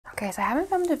Okay, so I haven't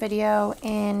filmed a video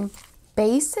in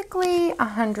basically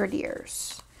 100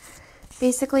 years.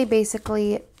 Basically. I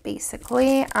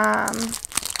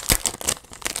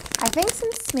think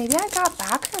since maybe I got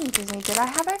back from Disney.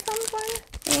 Have I filmed one?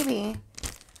 Maybe.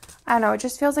 I don't know. It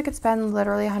just feels like it's been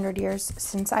literally 100 years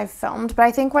since I've filmed. But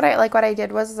I think what I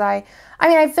did was I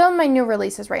filmed my new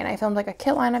releases, right? And I filmed like a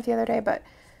kit lineup the other day, but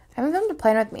I haven't filmed a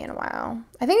plan with me in a while.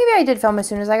 I think maybe I did film as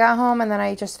soon as I got home, and then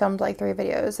I just filmed like 3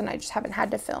 videos, and I just haven't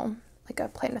had to film like a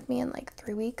plan with me in like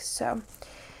 3 weeks. So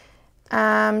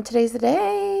today's the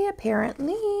day,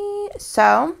 apparently.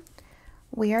 So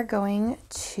we are going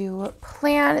to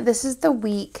plan. This is the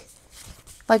week.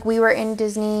 Like, we were in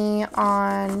Disney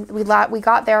on, we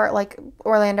got there at like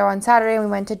Orlando on Saturday, and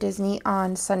we went to Disney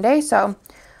on Sunday. So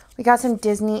we got some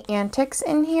Disney antics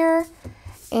in here.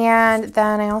 And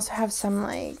then I also have some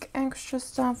like extra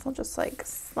stuff. We'll just like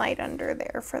slide under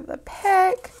there for the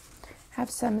pick. Have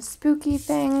some spooky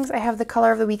things. I have the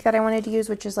color of the week that I wanted to use,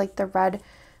 which is like the red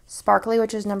sparkly,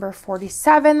 which is number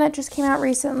 47 that just came out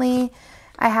recently.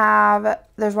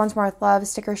 There's Once More with Love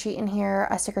sticker sheet in here,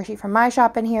 a sticker sheet from my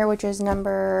shop in here, which is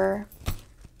number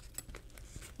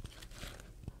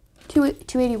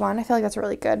 281. I feel like that's a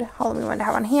really good Halloween one to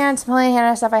have on hand. Some Halloween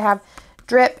Hannah stuff. I have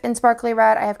Drip in sparkly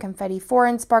red. I have Confetti 4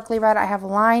 in sparkly red. I have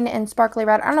Line in sparkly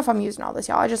red. I don't know if I'm using all this,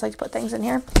 y'all. I just like to put things in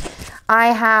here.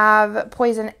 I have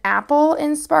Poison Apple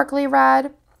in sparkly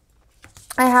red.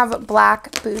 I have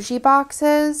black bougie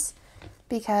boxes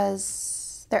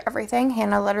because they're everything.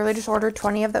 Hannah literally just ordered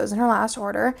 20 of those in her last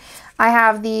order. I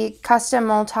have the custom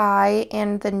multi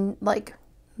in the like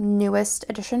newest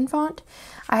edition font.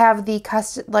 I have the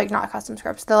custom, like not custom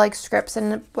scripts, the like scripts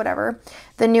and whatever.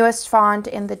 The newest font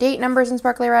in the date numbers in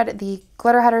sparkly red, the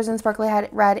glitter headers in sparkly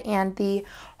red, and the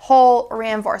whole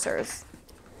reinforcers.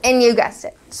 And you guessed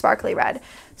it, sparkly red.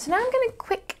 So now I'm gonna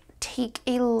quick take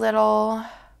a little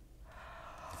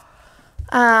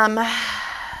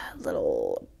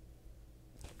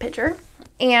picture.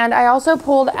 And I also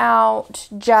pulled out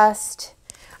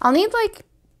I'll need like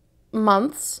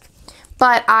months,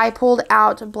 but I pulled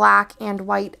out black and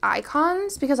white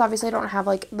icons because obviously I don't have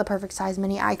like the perfect size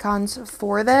mini icons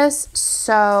for this.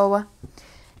 So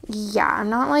yeah,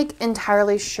 I'm not like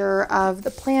entirely sure of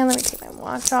the plan. Let me take my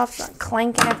watch off. It's not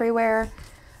clanking everywhere.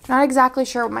 Not exactly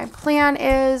sure what my plan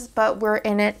is, but we're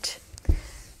in it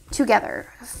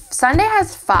together. Sunday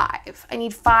has 5. I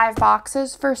need 5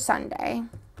 boxes for Sunday.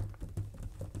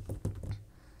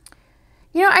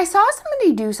 You know, I saw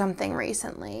somebody do something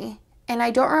recently, and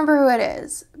I don't remember who it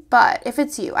is, but if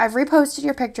it's you, I've reposted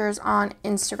your pictures on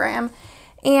Instagram,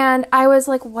 and I was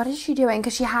like, what is she doing?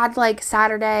 Because she had like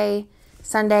Saturday,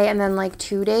 Sunday, and then like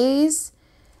 2 days,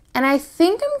 and I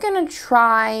think I'm going to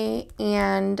try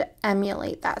and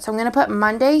emulate that. So I'm going to put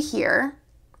Monday here.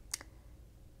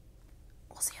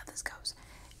 We'll see how this goes.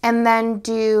 And then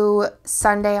do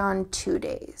Sunday on 2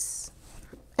 days.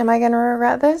 Am I going to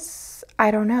regret this? I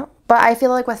don't know. But I feel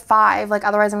like with 5, like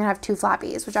otherwise I'm going to have 2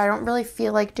 flappies, which I don't really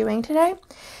feel like doing today.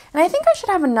 And I think I should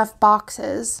have enough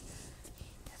boxes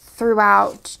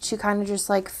throughout to kind of just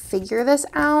like figure this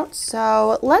out.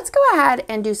 So let's go ahead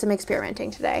and do some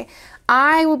experimenting today.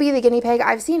 I will be the guinea pig.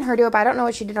 I've seen her do it, but I don't know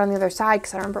what she did on the other side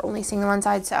because I remember only seeing the one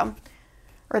side. So,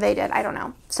 or they did, I don't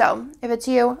know. So if it's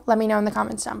you, let me know in the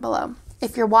comments down below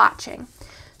if you're watching.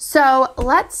 So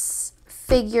let's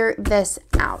figure this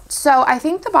out. So I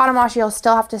think the bottom washi will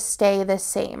still have to stay the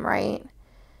same, right?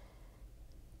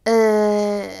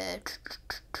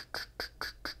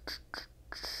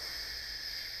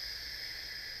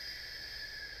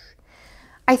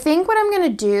 I think what I'm going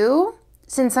to do,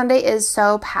 since Sunday is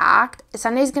so packed,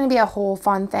 Sunday's going to be a whole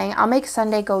fun thing. I'll make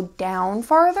Sunday go down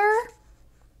farther,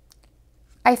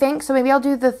 I think. So maybe I'll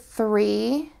do the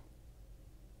 3.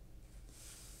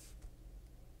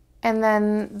 And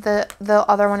then the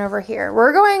other one over here.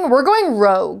 We're going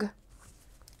rogue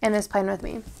in this plan with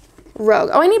me. Rogue.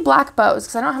 Oh, I need black bows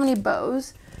because I don't have any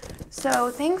bows.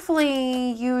 So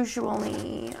thankfully,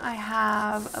 usually I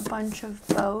have a bunch of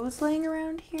bows laying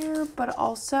around here, but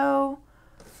also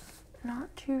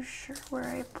not too sure where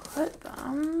I put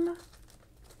them.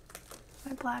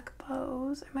 My black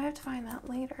bows. I might have to find that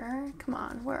later. Come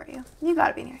on, where are you? You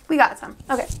gotta be in here. We got some.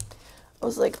 Okay. I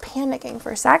was like panicking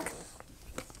for a sec.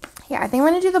 Yeah, I think I'm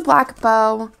going to do the black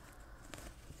bow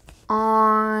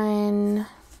on...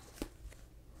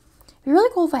 It'd be really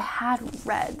cool if I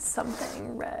had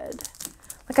something red.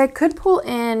 Like I could pull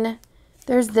in,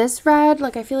 there's this red,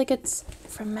 like I feel like it's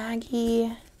from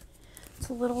Maggie. It's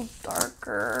a little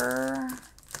darker.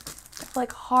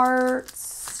 Like hearts,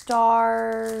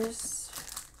 stars.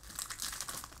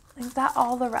 Is that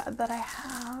all the red that I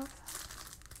have?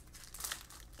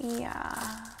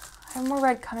 Yeah. I have more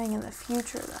red coming in the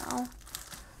future though.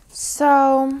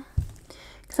 So,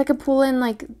 because I could pull in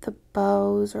like the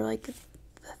bows or like the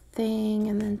thing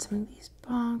and then some of these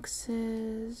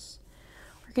boxes.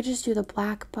 Or I could just do the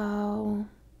black bow.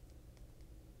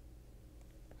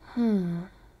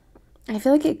 I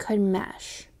feel like it could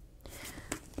mesh.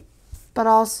 But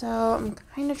also, I'm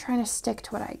kind of trying to stick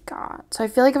to what I got. So I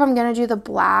feel like if I'm going to do the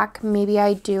black, maybe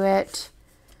I do it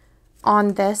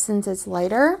on this since it's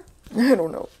lighter. I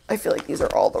don't know. I feel like these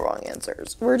are all the wrong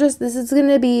answers. This is going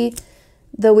to be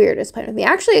the weirdest plan with me.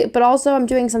 Actually, but also I'm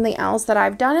doing something else that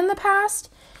I've done in the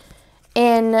past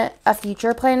in a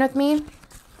future plan with me.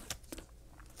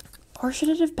 Or should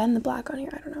it have been the black on here?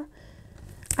 I don't know.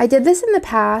 I did this in the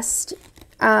past.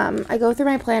 I go through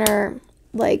my planner,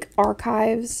 like,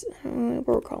 archives. I don't know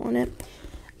what we're calling it.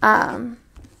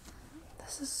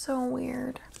 This is so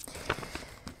weird.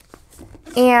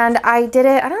 And I did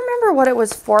it, I don't remember what it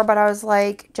was for, but I was,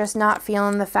 like, just not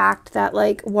feeling the fact that,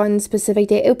 like, one specific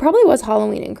day, it probably was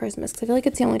Halloween and Christmas, because I feel like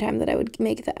it's the only time that I would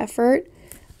make the effort.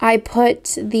 I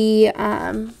put the,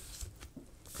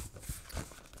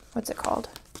 what's it called?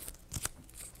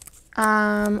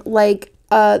 One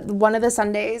of the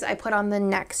Sundays I put on the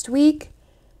next week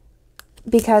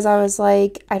because I was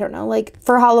like, I don't know, like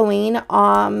for Halloween,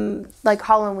 like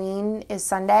Halloween is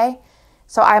Sunday.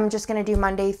 So I'm just going to do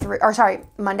Monday. So I'm going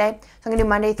to do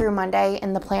Monday through Monday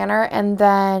in the planner. And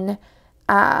then,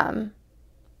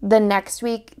 the next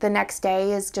week, the next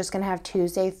day is just going to have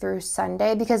Tuesday through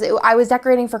Sunday because I was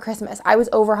decorating for Christmas. I was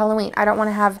over Halloween. I don't want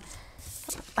to have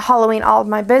Halloween all of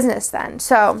my business then.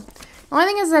 So the only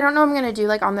thing is I don't know what I'm going to do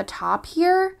like on the top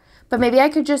here, but maybe I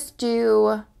could just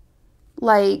do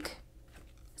like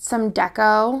some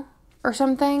deco or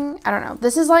something. I don't know.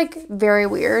 This is like very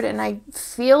weird and I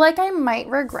feel like I might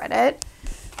regret it,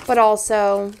 but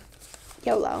also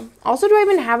YOLO. Also, do I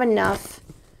even have enough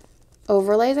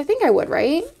overlays? I think I would,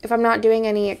 right? If I'm not doing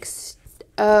any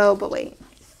oh, but wait.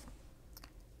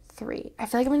 3. I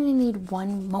feel like I'm going to need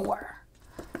one more.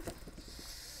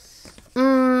 I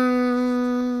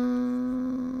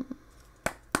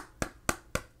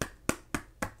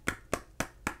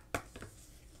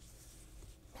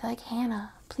feel like,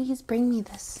 Hannah, please bring me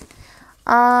this.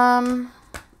 I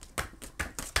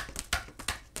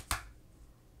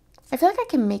feel like I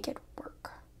can make it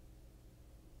work.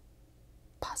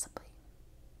 Possibly.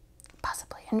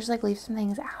 And just like leave some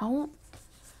things out.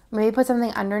 Maybe put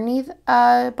something underneath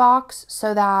a box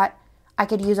so that I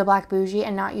could use a black bougie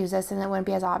and not use this and it wouldn't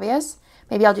be as obvious.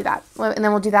 Maybe I'll do that. And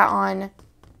then we'll do that on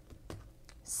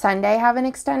Sunday, have an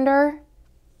extender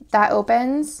that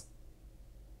opens.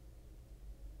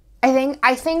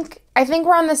 I think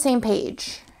we're on the same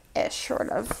page-ish, sort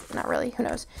of. Not really, who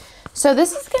knows. So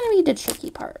this is going to be the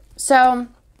tricky part. So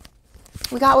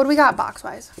what do we got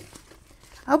box-wise?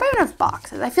 I hope I have enough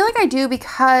boxes. I feel like I do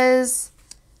because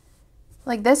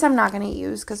like this I'm not going to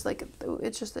use because like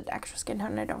it's just the extra skin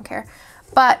tone and I don't care.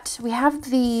 But we have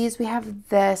these, we have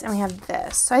this, and we have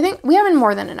this. So I think we have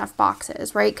more than enough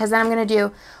boxes, right? Because then I'm going to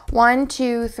do 1,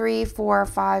 2, 3, 4,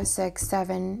 5, 6,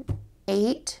 7,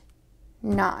 8,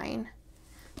 9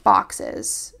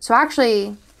 boxes. So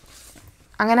actually,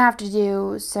 I'm going to have to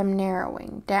do some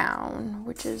narrowing down,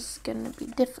 which is going to be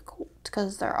difficult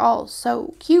because they're all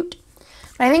so cute.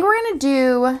 But I think we're going to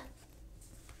do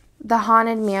the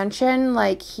Haunted Mansion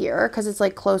like here because it's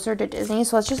like closer to Disney.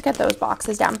 So let's just get those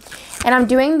boxes down. And I'm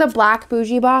doing the black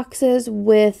bougie boxes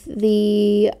with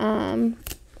the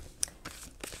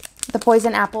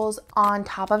poison apples on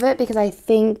top of it because I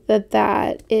think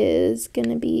that is going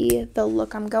to be the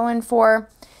look I'm going for.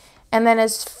 And then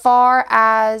as far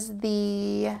as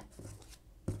the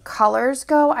colors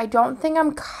go, I don't think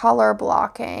I'm color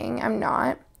blocking. I'm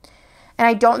not. And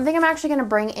I don't think I'm actually going to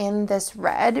bring in this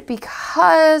red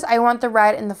because I want the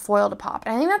red in the foil to pop.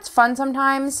 And I think that's fun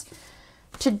sometimes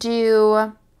to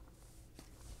do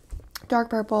dark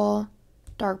purple,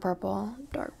 dark purple,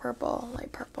 dark purple,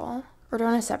 light purple. Or do I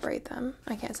want to separate them?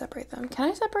 I can't separate them. Can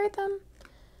I separate them?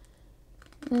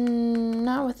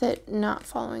 Not with it not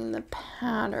following the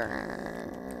pattern.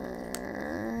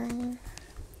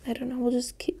 I don't know. We'll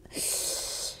just keep... I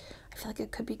feel like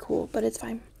it could be cool, but it's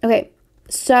fine. Okay.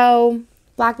 So,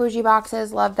 black bougie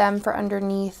boxes, love them for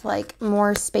underneath, like,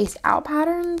 more spaced out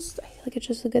patterns. I feel like it's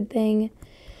just a good thing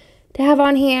to have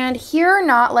on hand. Here,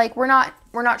 not, like, we're not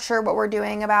sure what we're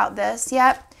doing about this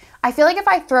yet. I feel like if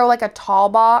I throw, like, a tall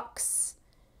box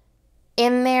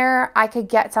in there, I could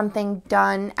get something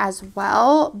done as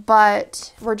well,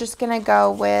 but we're just gonna go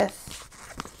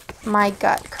with my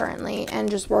gut currently and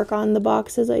just work on the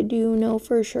boxes I do know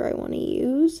for sure I want to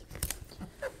use.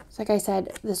 So like I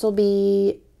said, this will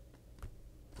be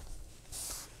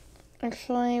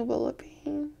Actually, will it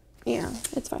be? Yeah,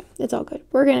 it's fine. It's all good.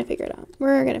 We're going to figure it out.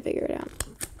 We're going to figure it out.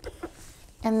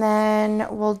 And then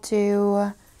we'll do,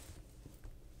 I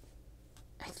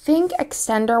think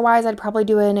extender-wise, I'd probably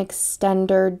do an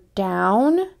extender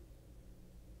down,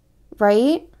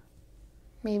 right?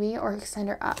 Maybe, or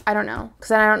extender up. I don't know, because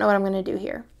then I don't know what I'm going to do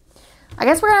here. I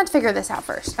guess we're going to have to figure this out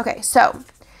first. Okay, so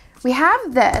we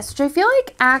have this, which I feel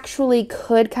like actually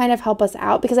could kind of help us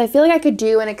out, because I feel like I could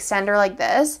do an extender like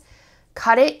this,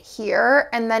 cut it here,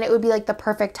 and then it would be like the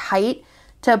perfect height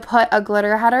to put a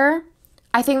glitter header.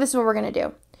 I think this is what we're going to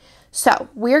do. So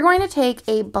we're going to take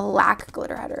a black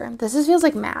glitter header. This feels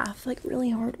like math, like really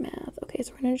hard math. Okay,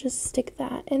 so we're going to just stick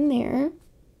that in there.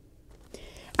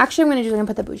 Actually, I'm going to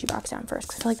put the bougie box down first,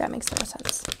 because I feel like that makes the most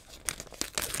sense.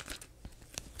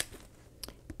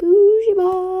 Bougie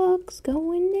box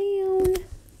going down.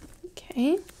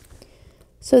 Okay.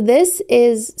 So this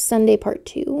is Sunday part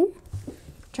 2,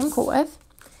 which I'm cool with.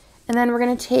 And then we're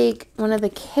going to take one of the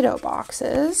kiddo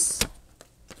boxes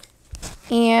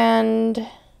and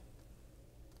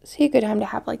see a good time to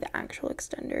have like the actual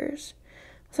extenders.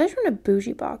 So I just want to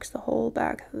bougie box the whole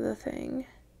back of the thing.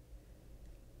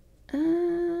 Or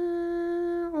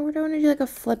do I want to do like a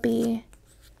flippy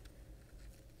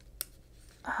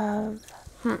of,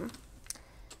 So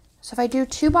if I do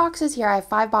 2 boxes here, I have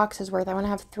 5 boxes worth. I want to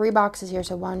have 3 boxes here.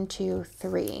 So 1, 2,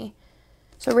 3.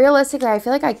 So realistically, I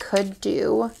feel like I could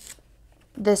do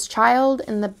this child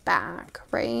in the back,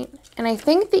 right? And I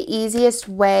think the easiest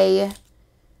way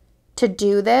to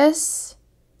do this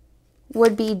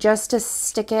would be just to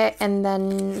stick it and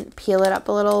then peel it up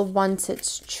a little once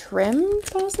it's trimmed,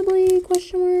 possibly,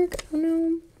 question mark, I don't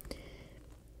know.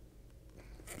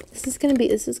 This is gonna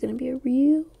be a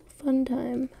real fun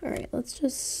time. All right, let's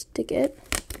just stick it.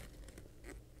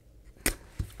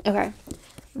 Okay,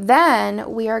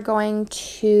 then we are going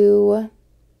to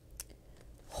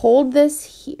hold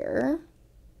this here.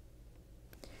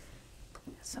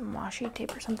 Some washi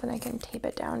tape or something, I can tape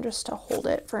it down just to hold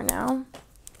it for now.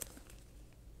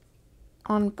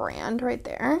 On brand right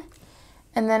there.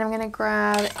 And then I'm going to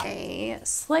grab a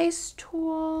slice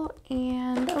tool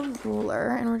and a ruler,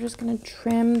 and we're just going to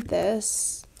trim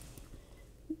this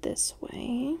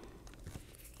way.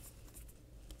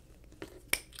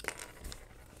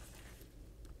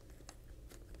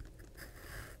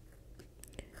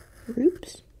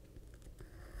 Oops.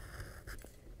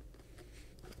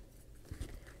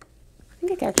 I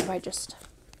think I catch if I just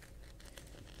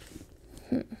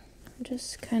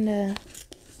kind of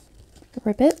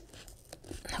rip it.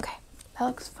 Okay, that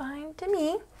looks fine to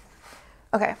me.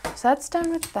 Okay, so that's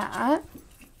done with that.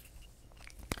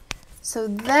 So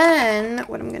then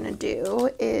what I'm gonna do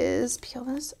is peel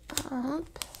this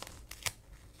up.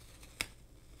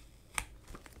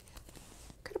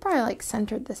 Could have probably like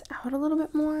centered this out a little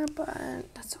bit more,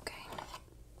 but that's okay.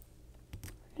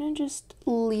 I'm gonna just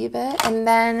leave it, and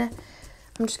then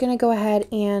I'm just gonna go ahead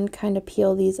and kind of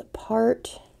peel these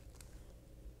apart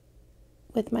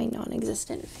with my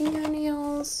non-existent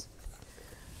fingernails.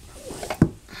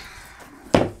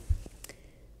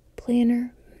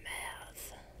 Planner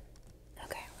math.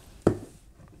 Okay. I'm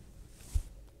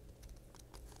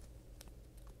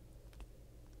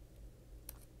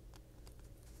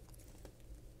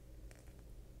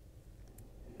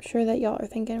sure that y'all are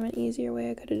thinking of an easier way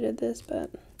I could have did this, but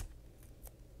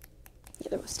yeah,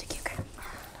 that was sticky. Okay,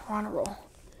 we're on a roll.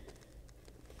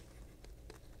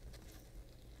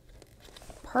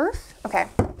 Perf. Okay.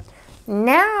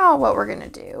 Now what we're gonna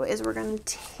do is we're gonna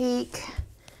take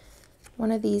one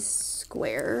of these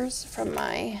squares from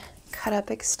my cut up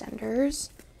extenders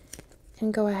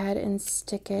and go ahead and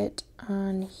stick it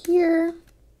on here.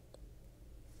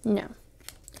 No.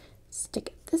 Stick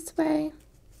it this way.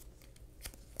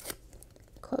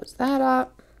 Close that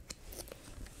up.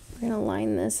 We're gonna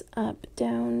line this up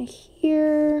down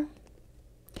here.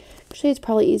 Actually, it's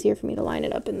probably easier for me to line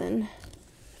it up and then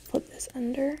flip this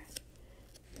under,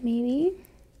 maybe.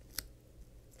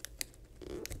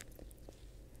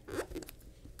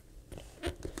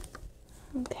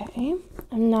 Okay,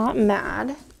 I'm not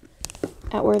mad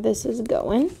at where this is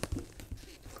going.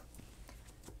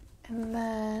 And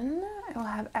then I will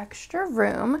have extra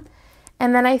room.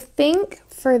 And then I think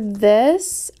for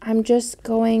this, I'm just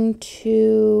going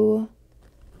to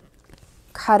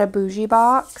cut a bougie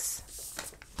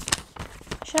box.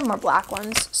 I should have more black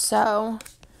ones, so...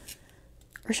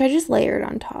 Or should I just layer it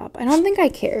on top? I don't think I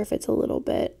care if it's a little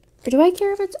bit. Or do I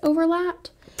care if it's overlapped?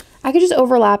 I could just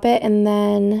overlap it and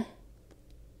then...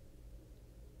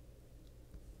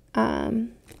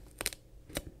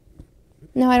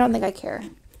 No, I don't think I care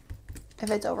if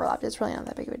it's overlapped. It's really not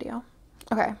that big of a deal.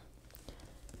 Okay.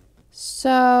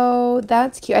 So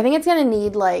that's cute. I think it's going to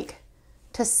need like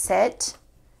to sit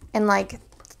and like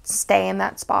stay in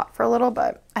that spot for a little,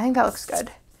 but I think that looks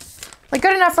good. Like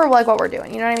good enough for like what we're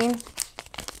doing, you know what I mean?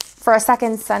 For a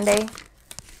second Sunday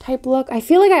type look. I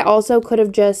feel like I also could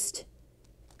have just,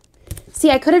 see,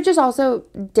 I could have just also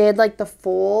did like the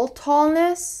full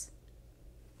tallness.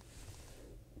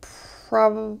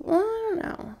 Probably, I don't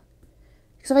know.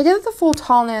 Because if I did the full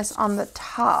tallness on the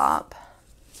top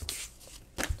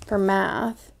for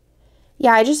math,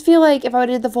 yeah, I just feel like if I would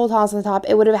have did the full tallness on the top,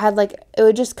 it would have had like, it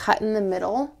would just cut in the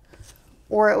middle.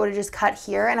 Or it would have just cut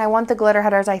here. And I want the glitter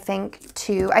headers, I think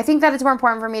that it's more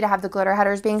important for me to have the glitter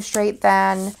headers being straight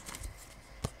than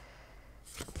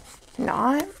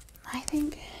not. I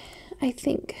think. So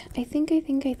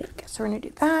we're going to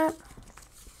do that.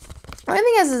 The only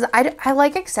thing is I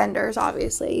like extenders,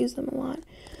 obviously. I use them a lot.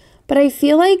 But I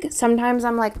feel like sometimes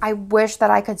I'm like, I wish that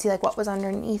I could see like what was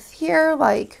underneath here,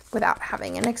 like without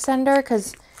having an extender.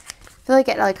 Because I feel like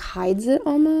it like hides it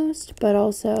almost. But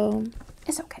also,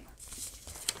 it's okay.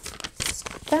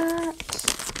 That.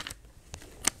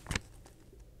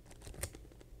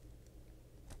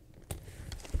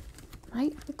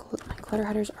 My glitter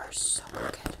headers are so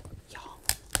good, y'all.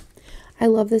 I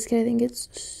love this kit. I think it's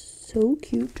so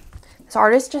cute. This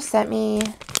artist just sent me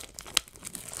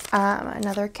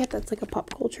another kit that's like a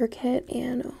pop culture kit,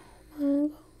 and oh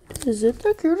my god, is it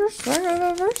the cutest thing I've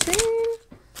ever seen?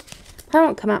 I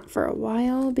won't come out for a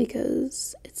while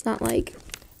because it's not like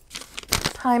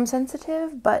time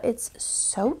sensitive, but it's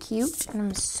so cute and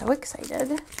I'm so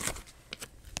excited.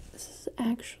 This is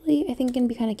actually, I think, gonna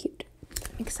be kind of cute.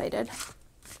 I'm excited.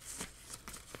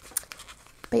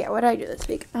 But yeah, what did I do this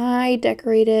week? I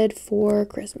decorated for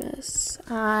Christmas.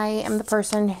 I am the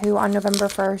person who on November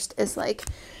 1st is like,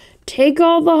 take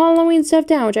all the Halloween stuff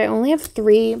down, which I only have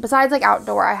 3. Besides like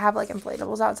outdoor, I have like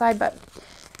inflatables outside, but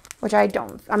which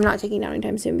I'm not taking down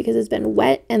anytime soon because it's been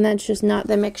wet and that's just not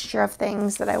the mixture of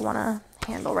things that I want to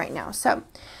handle right now. So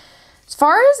as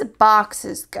far as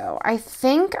boxes go, I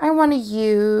think I want to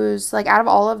use, like, out of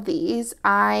all of these,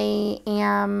 I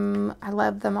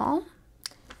love them all,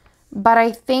 but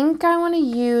I think I want to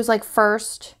use, like,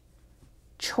 first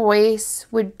choice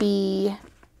would be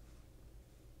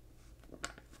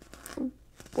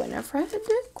Winifred,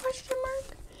 question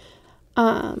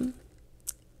mark.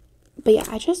 But yeah,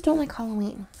 I just don't like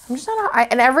Halloween. I'm just not,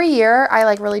 and every year I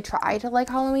like really try to like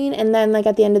Halloween, and then like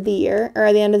at the end of the year or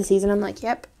at the end of the season, I'm like,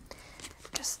 yep,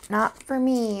 just not for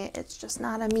me. It's just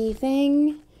not a me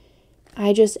thing.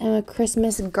 I just am a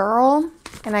Christmas girl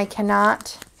and I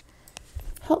cannot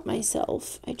help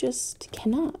myself. I just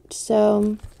cannot.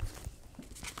 So I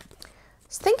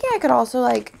was thinking I could also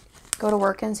like go to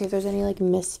work and see if there's any like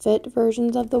misfit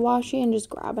versions of the washi and just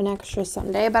grab an extra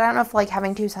Sunday, but I don't know if like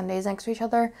having 2 Sundays next to each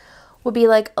other would be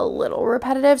like a little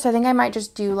repetitive. So I think I might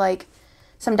just do like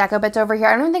some deco bits over here.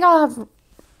 I don't think I'll have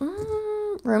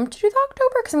room to do the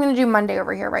October because I'm going to do Monday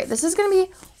over here, right? This is going to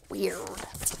be weird.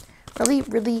 Really,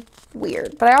 really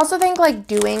weird. But I also think like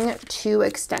doing 2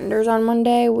 extenders on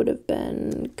Monday would have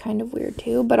been kind of weird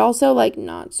too, but also like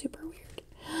not super weird.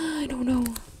 I don't know.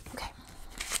 Okay.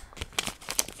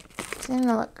 It's going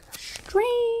to look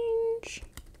strange.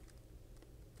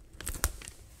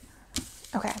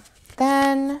 Okay.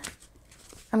 Then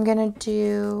I'm going to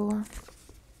do,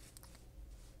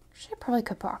 actually I probably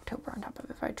could put October on top of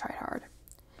it if I tried hard.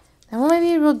 Then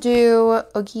maybe we'll do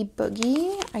Oogie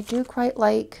Boogie. I do quite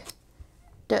like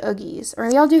the Oogies. Or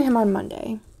maybe I'll do him on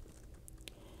Monday.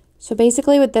 So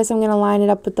basically with this, I'm going to line it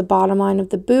up with the bottom line of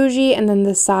the bougie and then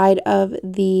the side of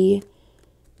the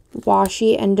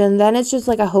washi. And then it's just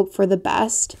like a hope for the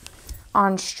best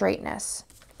on straightness.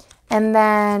 And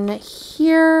then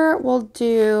here we'll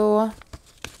do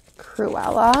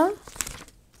Cruella.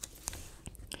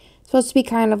 It's supposed to be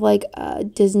kind of like a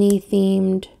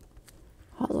Disney-themed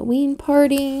Halloween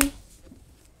party.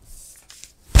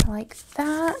 Like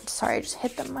that. Sorry, I just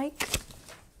hit the mic.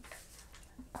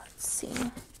 Let's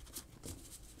see.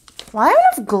 Well, I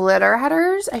have enough glitter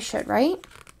headers. I should, right?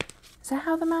 Is that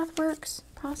how the math works?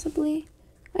 Possibly.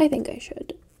 I think I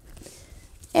should.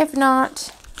 If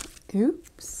not,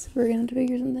 oops, we're going to have to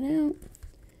figure something out.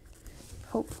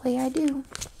 Hopefully I do.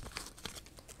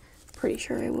 Pretty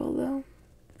sure I will, though.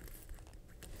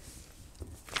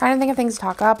 Trying to think of things to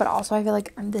talk about, but also I feel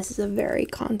like this is a very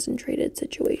concentrated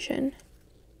situation.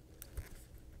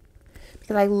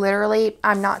 Because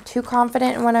I'm not too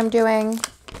confident in what I'm doing.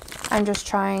 I'm just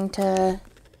trying to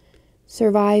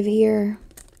survive here.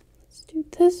 Let's do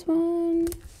this one.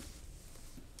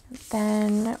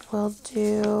 Then we'll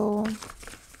do,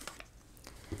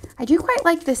 I do quite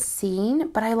like this scene,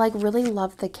 but I like really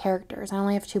love the characters. I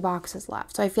only have 2 boxes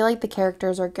left. So I feel like the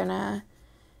characters are gonna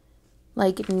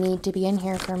like need to be in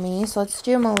here for me. So let's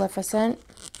do Maleficent.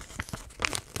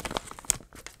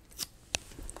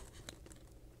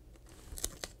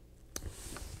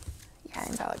 Yeah, I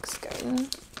think that looks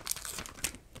good.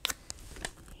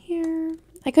 Here.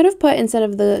 I could have put instead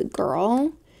of the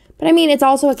girl, but I mean, it's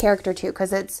also a character too,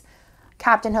 because it's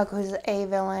Captain Hook, who's a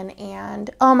villain, and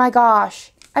oh my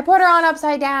gosh, I put her on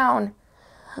upside down.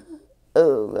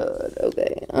 Oh god,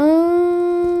 okay.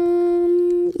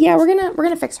 Yeah, we're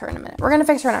gonna fix her in a minute. We're gonna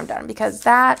fix her when I'm done, because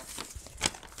that,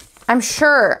 I'm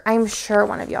sure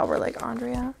one of y'all were like,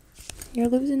 Andrea, you're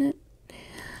losing it.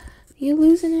 You're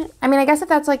losing it. I mean, I guess if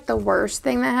that's like the worst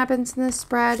thing that happens in this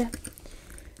spread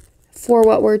for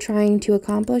what we're trying to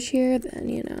accomplish here, then,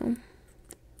 you know,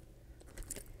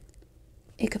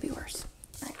 it could be worse.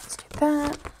 All right, let's do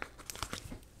that.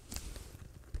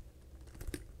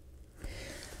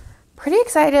 Pretty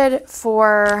excited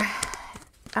for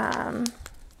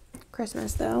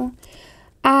Christmas, though.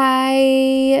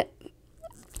 I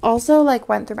also like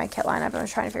went through my kit lineup and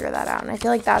was trying to figure that out, and I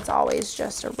feel like that's always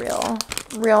just a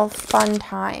real fun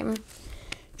time,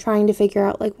 trying to figure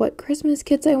out like what Christmas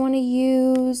kits I want to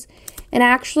use. And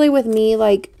actually with me,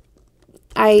 like,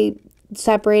 I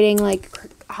separating like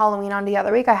Halloween onto the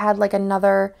other week, I had like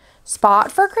another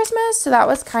spot for Christmas, so that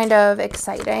was kind of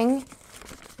exciting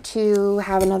to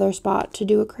have another spot to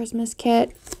do a Christmas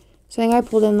kit. So I think I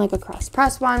pulled in like a crust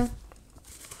press one.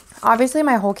 Obviously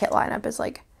my whole kit lineup is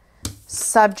like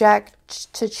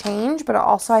subject to change, but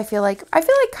also I feel like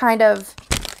kind of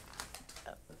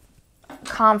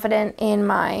confident in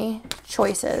my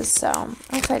choices, so I'm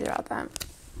excited about that.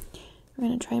 I'm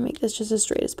going to try and make this just as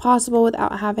straight as possible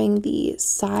without having the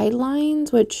side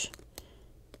lines, which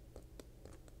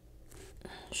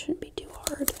shouldn't be too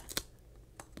hard.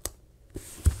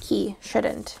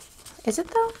 Shouldn't. Is it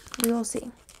though? We will see.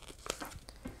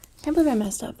 Can't believe I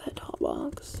messed up that tall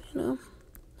box, you know.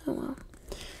 Oh well.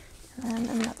 And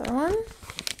then another one.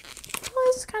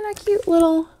 Oh, this is kind of cute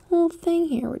little thing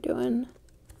here we're doing.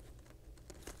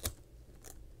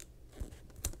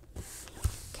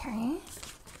 Okay.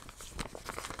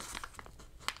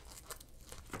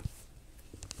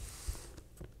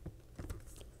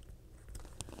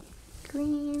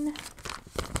 Green.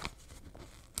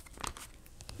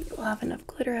 We'll have enough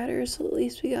glitter headers, so at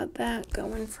least we got that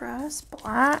going for us.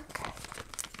 Black.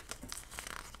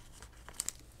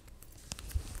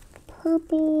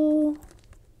 Purple.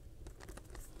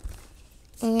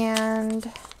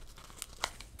 And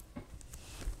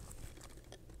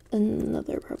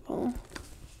another purple.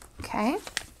 Okay.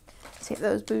 Save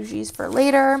those bougies for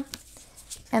later.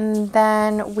 And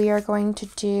then we are going to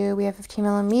do, we have 15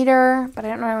 millimeter, but I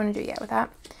don't know what I want to do yet with that.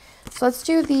 So let's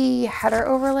do the header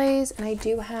overlays, and I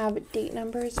do have date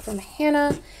numbers from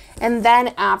Hannah. And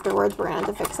then afterwards, we're going to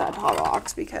have to fix that tall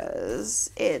box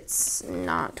because it's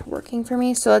not working for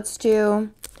me. So let's do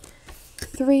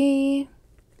 3.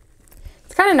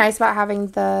 It's kind of nice about having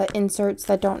the inserts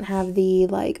that don't have the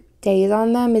like days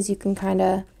on them, is you can kind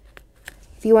of,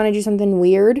 if you want to do something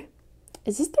weird,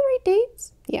 is this the right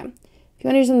dates? Yeah. If you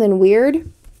want to do something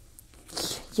weird,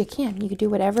 you can. You could do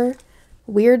whatever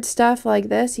weird stuff like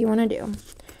this you want to do.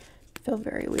 I feel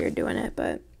very weird doing it,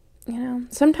 but, you know,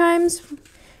 sometimes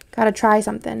gotta try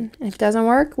something. And if it doesn't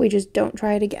work, we just don't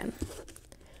try it again.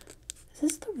 Is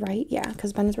this the right? Yeah,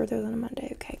 because Ben's birthday was on a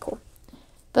Monday. Okay, cool.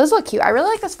 Those look cute. I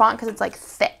really like this font because it's, like,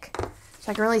 thick.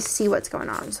 So I can really see what's going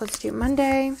on. So let's do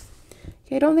Monday.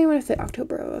 Okay, I don't think I'm going to fit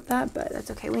October with that, but that's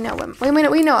okay. We know what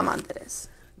month it is.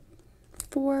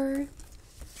 4.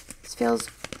 This feels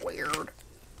weird.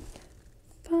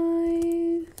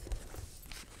 5.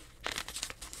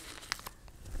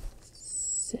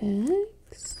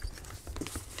 6.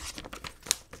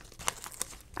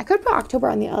 I could put October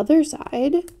on the other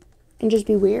side and just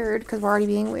be weird because we're already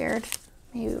being weird.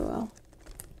 Maybe we'll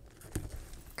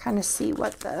kind of see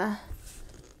what the,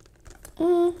 I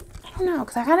don't know,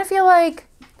 because I kind of feel like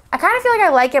I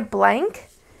like it blank,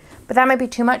 but that might be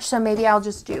too much, so maybe I'll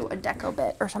just do a deco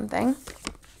bit or something.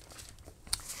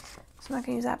 So I'm not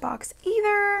gonna use that box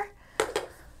either.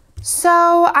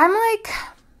 So I'm like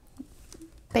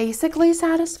basically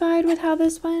satisfied with how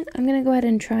this went. I'm gonna go ahead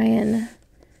and try and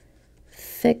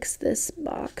fix this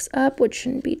box up, which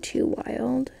shouldn't be too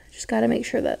wild. Just gotta make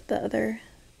sure that the other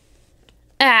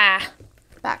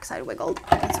backside wiggled.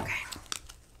 That's okay.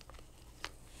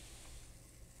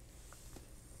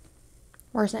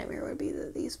 Worst nightmare would be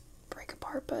that these break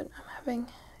apart, but I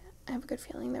have a good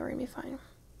feeling that we're gonna be fine.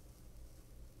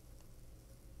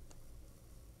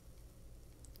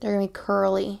 They're gonna be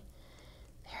curly.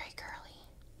 Very curly.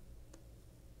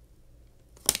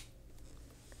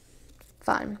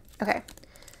 fun. Okay.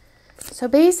 So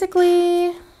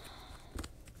basically,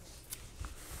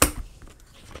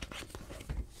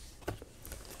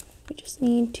 we just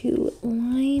need to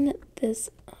line this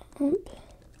up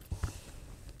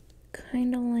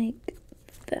kind of like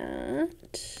that.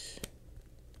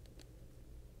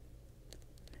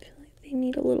 I feel like they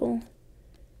need a little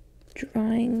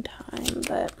drying time,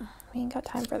 but we ain't got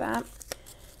time for that.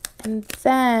 And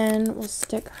then we'll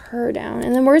stick her down.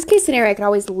 And then worst case scenario, I could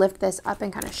always lift this up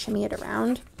and kind of shimmy it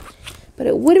around. But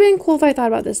it would have been cool if I thought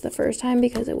about this the first time,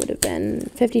 because it would have been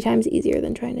 50 times easier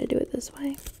than trying to do it this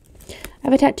way. I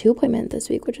have a tattoo appointment this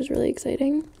week, which is really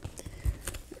exciting.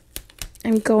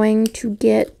 I'm going to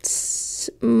get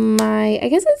my, I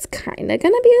guess it's kind of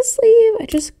going to be a sleeve. I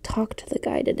just talked to the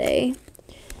guy today.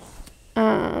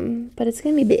 But it's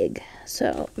going to be big.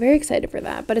 So very excited for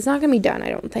that. But it's not going to be done, I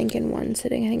don't think, in one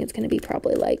sitting. I think it's going to be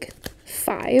probably like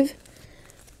 5.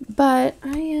 But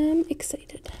I am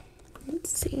excited.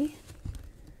 Let's see.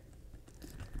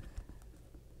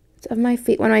 It's one of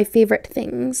my favorite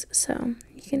things. So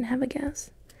you can have a guess.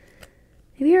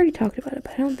 Maybe I already talked about it,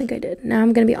 but I don't think I did. Now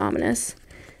I'm going to be ominous.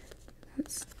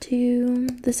 Let's do,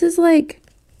 this is like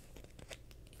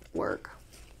work.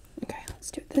 Okay, let's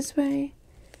do it this way.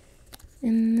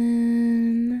 And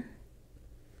then,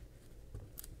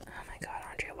 oh my God,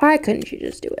 Andrea, why couldn't you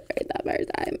just do it right that first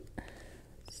time?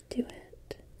 Let's do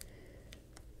it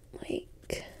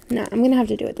like, no, I'm going to have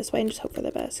to do it this way and just hope for the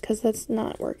best, because that's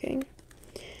not working.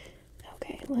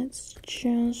 Okay, let's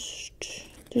just,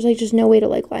 there's like just no way to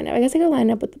like line up. I guess I could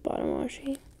line up with the bottom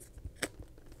washi.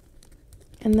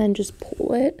 And then just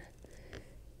pull it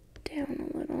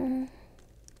down a little.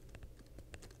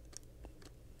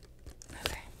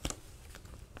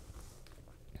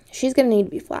 She's going to need to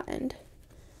be flattened,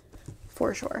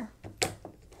 for sure.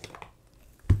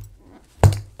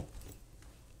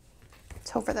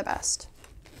 Let's hope for the best.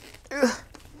 Ugh.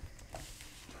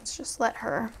 Let's just let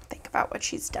her think about what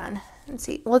she's done and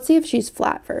see. Let's see if she's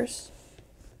flat first.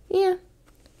 Yeah,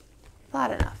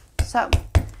 flat enough. So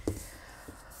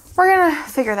we're going to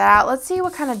figure that out. Let's see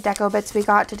what kind of deco bits we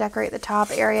got to decorate the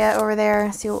top area over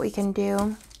there. See what we can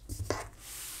do.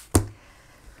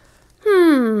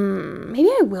 Maybe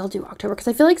I will do October, because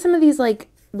I feel like some of these like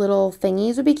little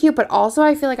thingies would be cute, but also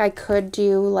I feel like I could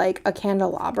do like a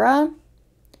candelabra,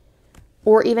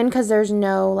 or even, because there's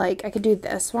no like, I could do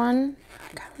this one.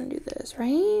 I kind of want to do this,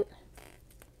 right?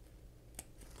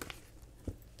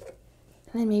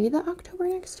 And then maybe the October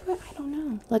next to it. I don't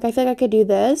know. Like, I feel like I could do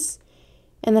this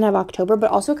and then have October,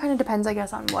 but also kind of depends, I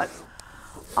guess, on what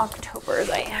Octobers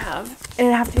I have. And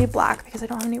it'd have to be black because I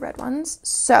don't have any red ones.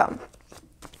 So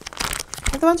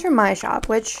I have the ones from my shop,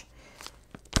 which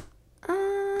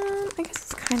I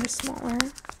guess it's kind of smaller.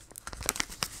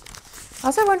 I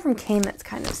also have one from Kane that's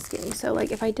kind of skinny. So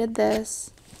like if I did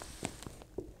this,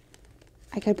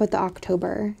 I could put the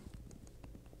October.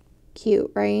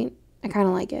 Cute, right? I kind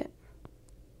of like it.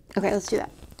 Okay, let's do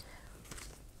that.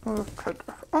 I'll take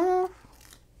this off.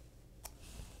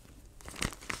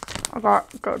 I got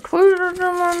the tweezers in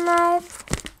my mouth.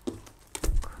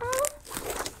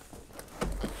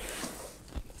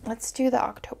 Let's do the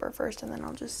October first, and then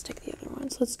I'll just stick the other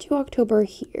ones. Let's do October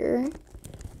here.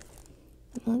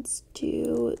 And let's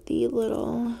do the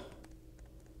little,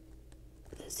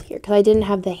 this here, because I didn't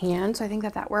have the hand, so I think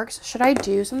that that works. Should I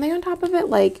do something on top of it,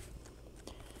 like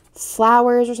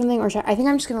flowers or something, or should I think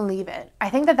I'm just gonna leave it? I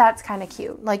think that that's kind of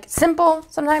cute, like simple,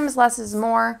 sometimes less is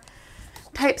more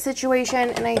type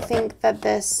situation, and I think that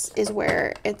this is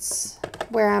where it's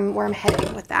where I'm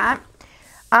heading with that.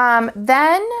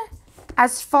 Then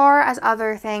as far as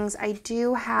other things, I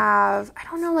do have, I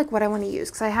don't know like what I want to use,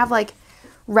 because I have like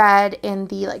red in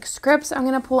the like scripts I'm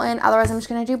gonna pull in, otherwise I'm just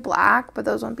gonna do black, but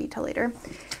those won't be till later.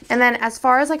 And then as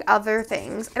far as like other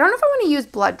things, I don't know if I want to use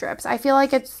blood drips. I feel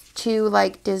like it's too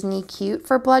like Disney cute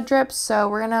for blood drips, so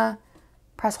we're gonna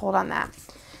press hold on that.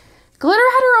 Glitter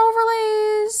header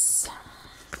overlays.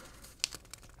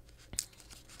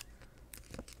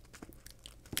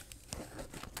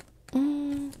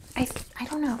 I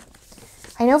don't know.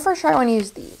 I know for sure I want to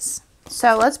use these.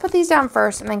 So let's put these down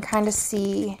first and then kind of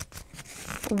see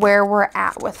where we're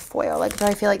at with foil. Like, do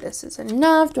I feel like this is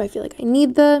enough? Do I feel like I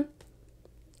need the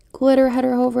glitter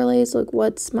header overlays? Like,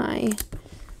 what's my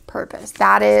purpose?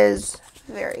 That is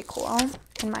very cool,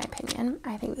 in my opinion.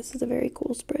 I think this is a very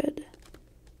cool spread.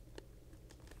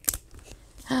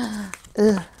 Ugh.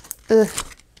 I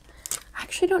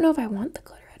actually don't know if I want the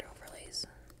glitter header overlays.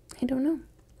 I don't know.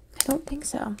 I don't think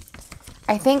so.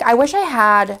 I wish I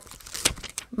had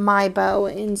my bow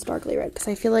in sparkly red, because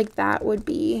I feel like that would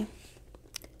be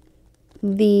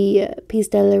the piece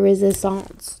de la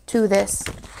resistance to this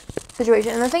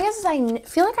situation. And the thing is I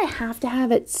feel like I have to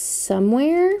have it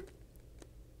somewhere.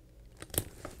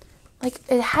 Like,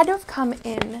 it had to have come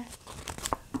in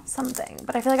something.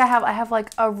 But I feel like I have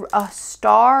like a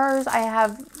stars. I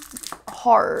have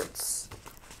hearts.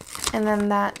 And then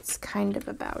that's kind of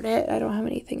about it. I don't have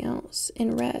anything else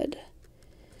in red.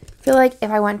 I feel like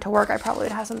if I went to work, I probably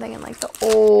would have something in like the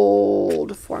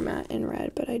old format in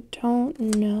red. But I don't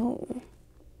know.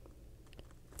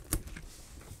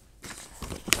 I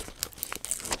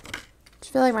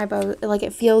feel like my bow, like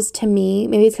it feels to me,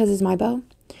 maybe it's because it's my bow.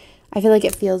 I feel like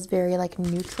it feels very like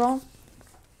neutral.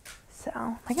 So,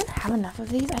 am I going to have enough of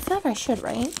these? I feel like I should,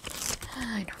 right?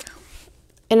 I don't know.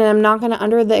 And I'm not going to,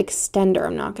 under the extender,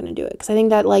 I'm not going to do it. Because I think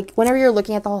that like, whenever you're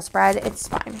looking at the whole spread, it's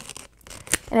fine.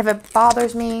 And if it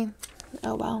bothers me,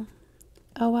 oh well.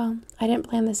 Oh well. I didn't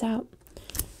plan this out.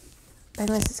 And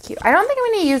this is cute. I don't think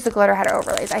I'm going to use the glitter header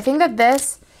overlays. I think that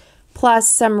this, plus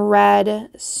some red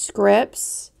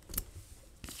scripts,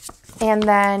 and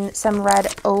then some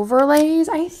red overlays,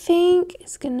 I think,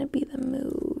 is going to be the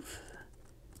move.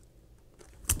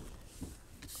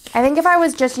 I think if I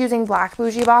was just using black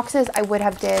bougie boxes, I would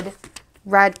have did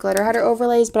red glitter header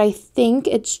overlays. But I think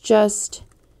it's just,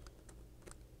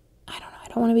 I don't know. I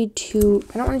don't want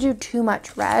to do too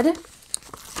much red.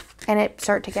 And it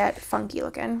start to get funky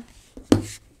looking.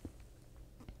 This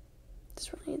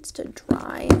really needs to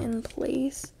dry in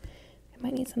place. I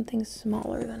might need something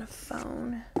smaller than a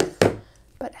phone,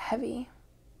 but heavy.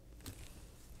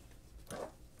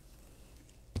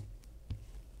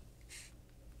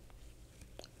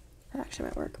 That actually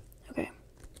might work. Okay.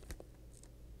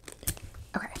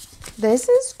 Okay. This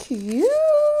is cute.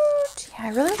 Yeah, I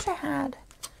really wish I had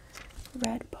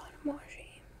red bottom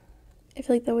washi. I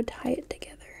feel like that would tie it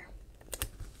together.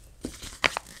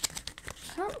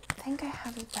 I don't think I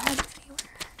have red anywhere.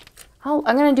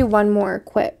 I'm going to do one more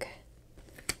quick.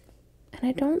 And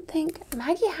I don't think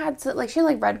Maggie had, like, she had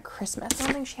like red Christmas. I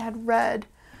don't think she had red.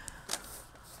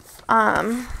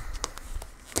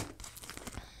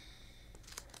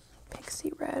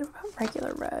 Pixie red. What about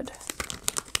regular red?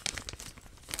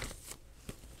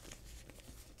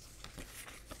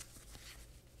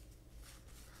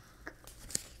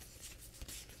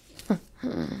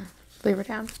 Leave her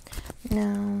down.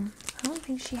 No, I don't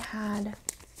think she had.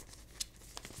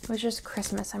 It was just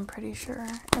Christmas, I'm pretty sure.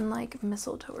 And like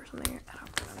mistletoe or something. I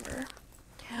don't remember.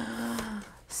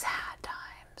 Sad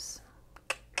times.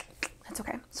 That's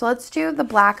okay. So let's do the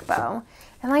black bow.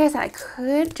 And like I said, I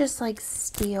could just like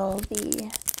steal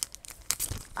the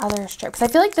other strip. Because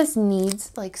I feel like this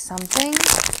needs like something.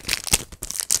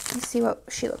 Let's see what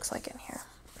she looks like in here.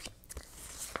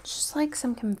 Just like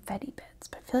some confetti bits.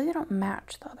 But I feel like they don't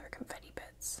match the other confetti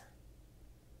bits.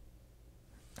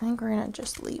 I think we're going to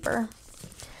just leave her.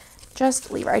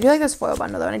 Just leave her. I do like this foil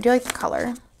bundle though, and I do like the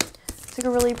color. It's like a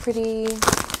really pretty,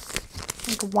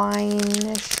 like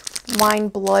wine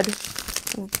blood,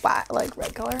 like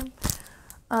red color,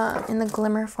 in the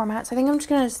glimmer format. So I think I'm just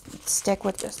gonna stick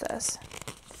with just this.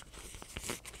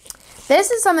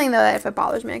 This is something though that if it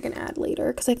bothers me, I can add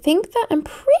later because I think that I'm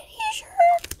pretty sure.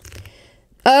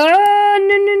 Oh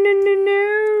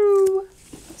no!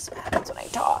 This happens when I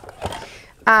talk.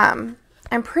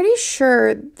 I'm pretty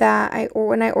sure that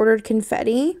when I ordered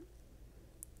confetti,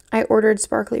 I ordered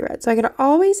sparkly red. So I could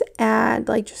always add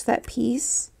like just that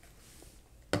piece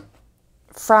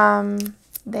from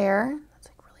there. That's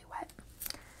like really wet.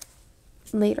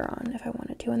 Later on if I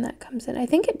wanted to, and that comes in. I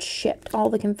think it shipped all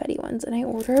the confetti ones, and I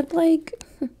ordered like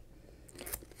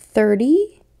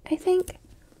 30, I think,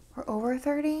 or over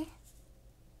 30.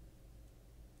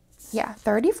 Yeah,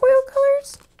 30 foil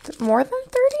colors? More than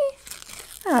 30?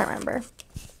 I don't remember.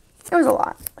 It was a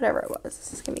lot. Whatever it was.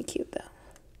 This is going to be cute, though.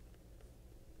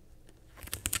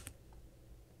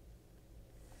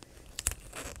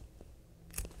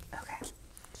 Okay.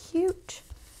 Cute.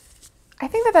 I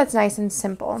think that that's nice and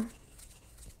simple.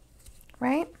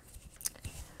 Right?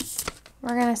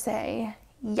 We're going to say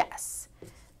yes.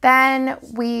 Then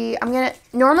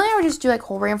normally I would just do like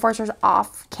hole reinforcers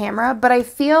off camera, but I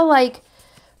feel like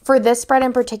for this spread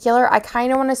in particular, I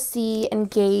kind of want to see and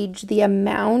gauge the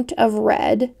amount of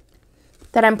red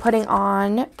that I'm putting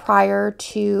on prior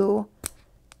to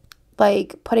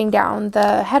like putting down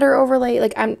the header overlay.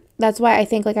 Like that's why I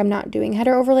think like I'm not doing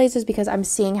header overlays, is because I'm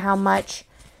seeing how much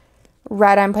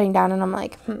red I'm putting down and I'm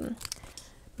like,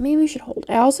 maybe we should hold.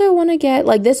 I also want to get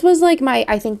like, this was like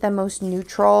I think the most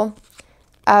neutral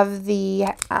of the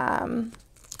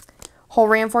hole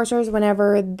reinforcers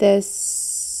whenever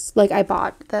this, like I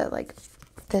bought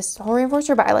this hole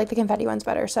reinforcer, but I like the confetti ones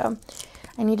better. So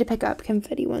I need to pick up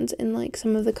confetti ones in like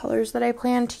some of the colors that I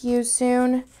plan to use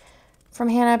soon. from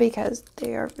Hannah because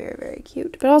they are very, very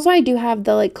cute. But also I do have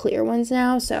the like clear ones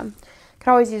now, so I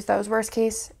can always use those worst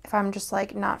case if I'm just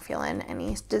like not feeling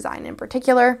any design in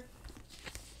particular.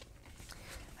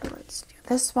 And let's do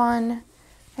this one.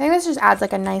 I think this just adds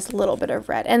like a nice little bit of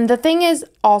red. And the thing is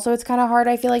also it's kind of hard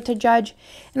I feel like to judge.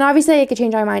 And obviously I could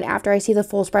change my mind after I see the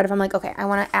full spread if I'm like, okay, I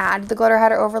want to add the glitter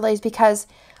header overlays because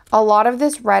a lot of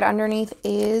this red underneath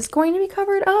is going to be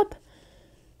covered up.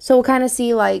 So we'll kind of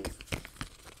see like,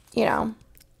 you know,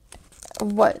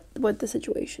 what the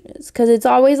situation is. Because it's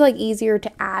always like easier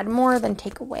to add more than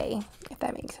take away, if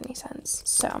that makes any sense.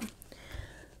 So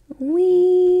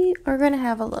we are going to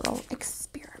have a little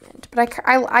experiment. But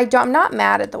I'm not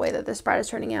mad at the way that this spread is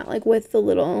turning out. Like with the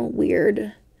little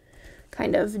weird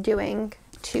kind of doing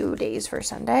 2 days for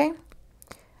Sunday.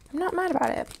 I'm not mad about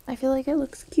it. I feel like it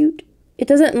looks cute. It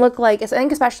doesn't look like, I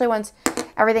think especially once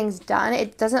everything's done,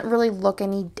 it doesn't really look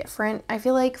any different, I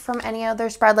feel like, from any other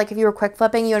spread. Like if you were quick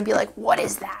flipping, you would be like, what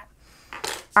is that?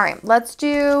 All right, let's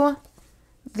do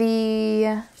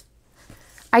the,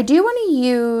 I do want to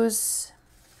use,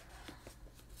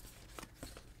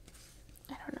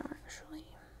 I don't know actually.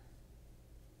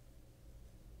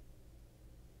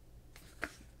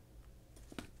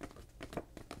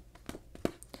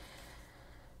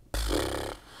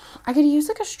 I could use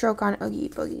like a stroke on Oogie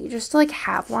Boogie just to like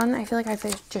have one. I feel like I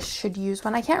just should use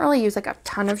one. I can't really use like a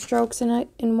ton of strokes in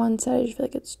one set. I just feel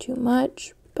like it's too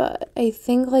much. But I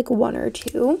think like 1 or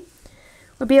 2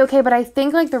 would be okay. But I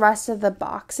think like the rest of the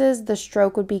boxes, the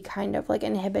stroke would be kind of like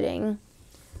inhibiting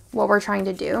what we're trying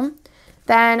to do.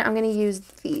 Then I'm going to use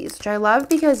these, which I love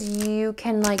because you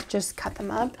can like just cut them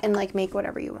up and like make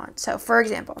whatever you want. So for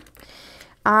example,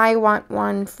 I want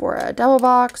one for a double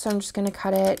box. So I'm just going to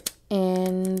cut it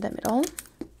in the middle.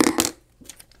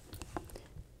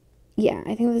 Yeah,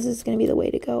 I think this is going to be the way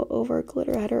to go over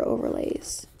glitter header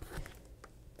overlays.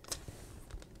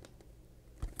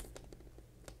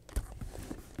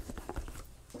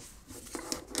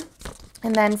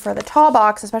 And then for the tall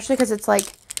box, especially because it's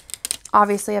like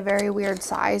obviously a very weird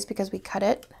size because we cut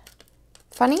it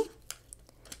funny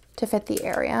to fit the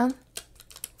area.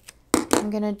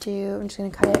 I'm just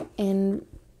gonna cut it in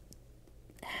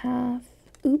half.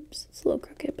 Oops, it's a little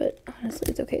crooked, but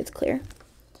honestly it's okay, it's clear.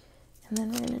 And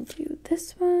then we're gonna do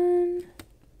this one.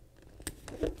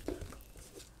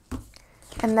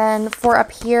 And then for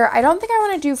up here, I don't think I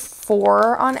want to do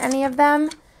 4 on any of them.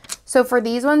 So for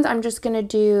these ones, I'm just gonna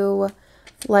do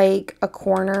like a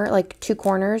corner, like 2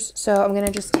 corners. So I'm gonna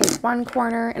just take 1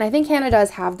 corner, and I think Hannah does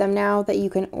have them now that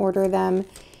you can order them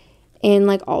in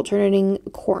like alternating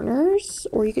corners,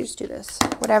 or you could just do this,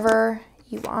 whatever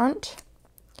you want.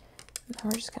 And then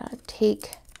we're just gonna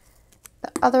take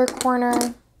the other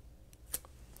corner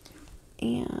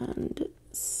and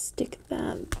stick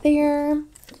that there.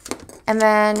 And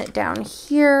then down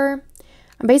here,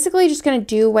 I'm basically just gonna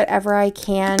do whatever I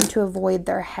can to avoid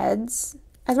their heads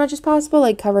as much as possible,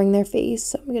 like covering their face.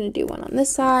 So I'm gonna do one on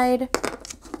this side,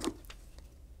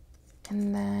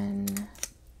 and then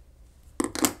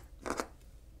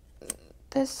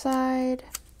this side,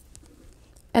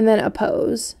 and then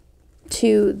oppose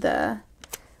to the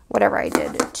whatever I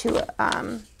did to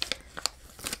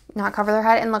not cover their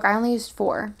head. And look, I only used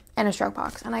 4 and a stroke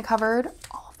box, and I covered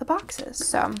all of the boxes.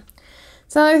 So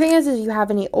another thing is if you have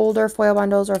any older foil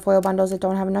bundles or foil bundles that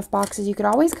don't have enough boxes, you could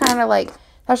always kind of like,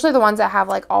 especially the ones that have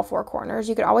like all 4 corners,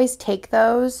 you could always take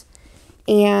those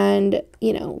and,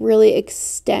 you know, really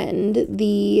extend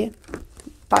the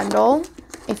bundle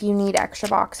if you need extra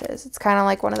boxes. It's kind of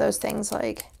like one of those things,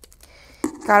 like,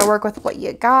 gotta work with what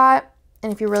you got.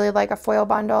 And if you really like a foil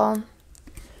bundle,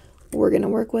 we're gonna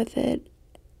work with it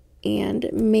and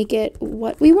make it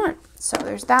what we want. So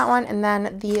there's that one. And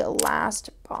then the last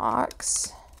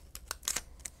box,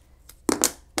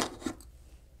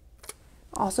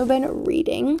 also been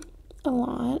reading a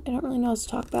lot. I don't really know what to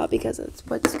talk about because it's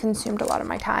what's consumed a lot of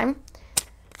my time.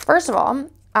 First of all,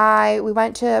 we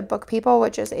went to Book People,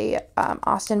 which is a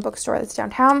Austin bookstore that's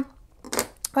downtown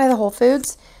by the Whole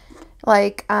Foods,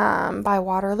 like by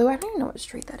Waterloo. I don't even know what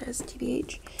street that is,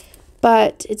 TBH.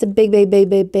 But it's a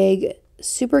big,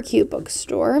 super cute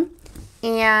bookstore.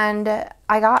 And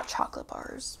I got chocolate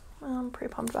bars. I'm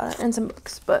pretty pumped about it, and some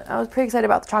books. But I was pretty excited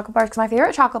about the chocolate bars because my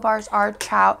favorite chocolate bars are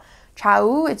Chow. I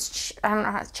don't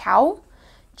know how it's Chow.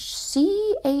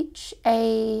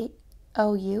 CHAOU.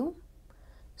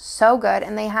 So good.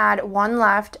 And they had one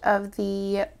left of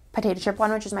the potato chip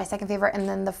one, which is my second favorite, and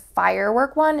then the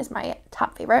firework one is my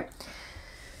top favorite.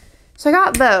 So I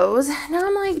got those. Now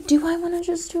I'm like, do I want to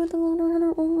just do the glitter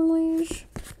header overlays?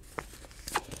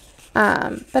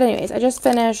 But anyways, I just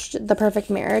finished The Perfect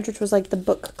Marriage, which was like the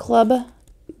book club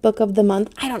book of the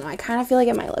month. I don't know. I kind of feel like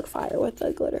it might look fire with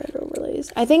the glittered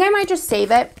overlays. I think I might just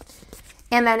save it.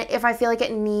 And then if I feel like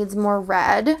it needs more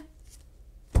red,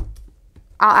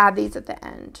 I'll add these at the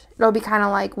end. It'll be kind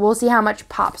of like, we'll see how much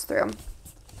pops through.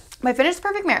 I finished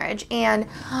Perfect Marriage, and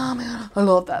oh my god, I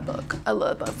love that book. I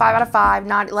love the book. 5 out of 5.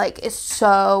 Not like, it's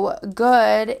so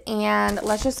good. And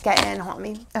let's just get in. Hold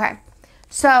me. Okay.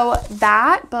 So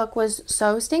that book was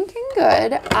so stinking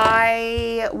good.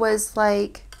 I was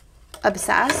like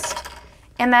obsessed.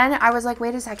 And then I was like,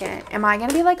 wait a second. Am I going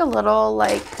to be like a little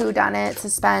like whodunit,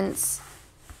 suspense,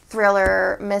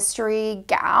 thriller, mystery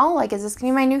gal? Like, is this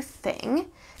going to be my new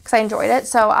thing? Because I enjoyed it.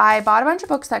 So I bought a bunch of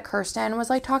books that Kirsten was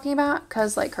like talking about,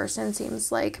 because like Kirsten seems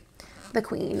like the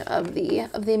queen of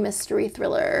the mystery,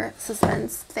 thriller,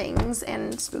 suspense things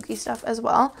and spooky stuff as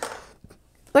well.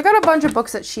 I got a bunch of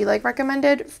books that she like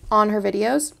recommended on her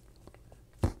videos,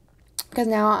 because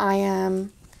now I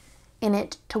am in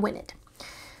it to win it.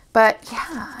 But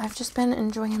yeah, I've just been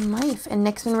enjoying life, and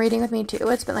Nick's been reading with me too.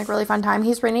 It's been like really fun time.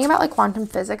 He's reading about like quantum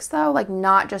physics though, like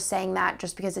not just saying that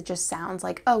just because it just sounds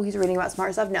like, oh, he's reading about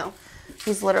smart stuff. No,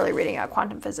 he's literally reading about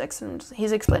quantum physics, and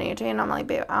he's explaining it to me, and I'm like,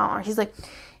 babe, I don't know. He's like,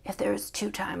 if there was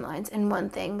 2 timelines and one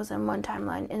thing was in one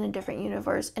timeline in a different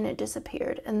universe and it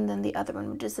disappeared, and then the other one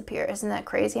would disappear, isn't that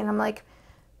crazy? And I'm like,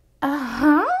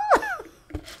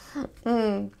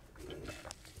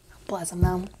 bless him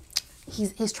though.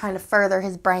 He's trying to further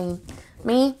his brain.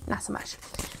 Me, not so much.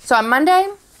 So on Monday,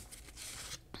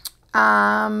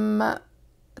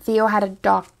 Theo had a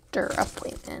doctor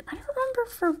appointment. I don't remember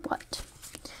for what.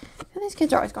 These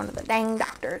kids are always going to the dang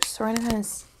doctors. So we're going to kind of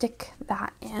stick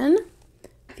that in.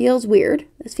 Feels weird.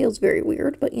 This feels very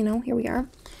weird, but you know, here we are.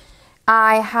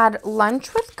 I had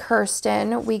lunch with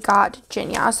Kirsten. We got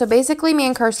Ginya. So basically me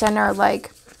and Kirsten are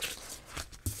like,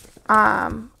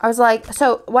 I was like,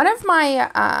 so one of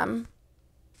my, I'm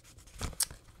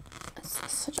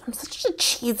such a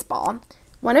cheese ball.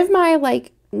 One of my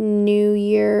like New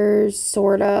Year's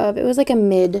sort of, it was like a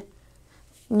mid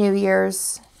New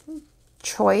Year's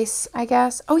choice, I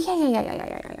guess. Oh yeah.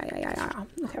 Okay, I'll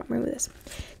remove this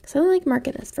because I don't like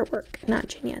marking this for work, not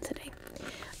Ginya today.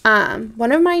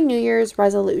 One of my New Year's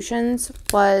resolutions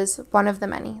was one of the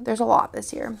many. There's a lot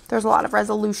this year. There's a lot of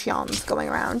resolutions going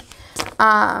around.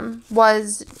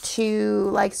 Was to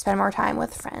like spend more time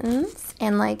with friends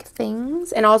and like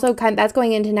things, and also that's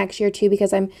going into next year too,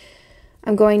 because I'm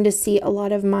going to see a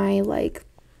lot of my like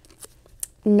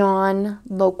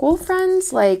non-local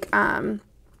friends. Like I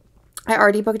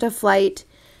already booked a flight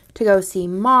to go see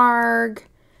Marg,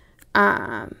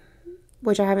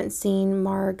 which I haven't seen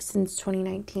Marg since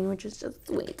 2019, which is just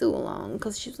way too long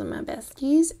because she's one of my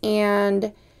besties.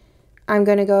 And I'm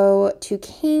going to go to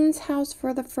Kane's house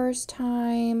for the first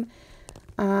time.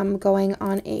 I'm going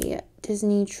on a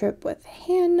Disney trip with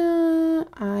Hannah.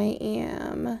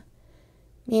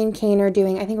 Me and Kane are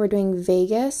doing, I think we're doing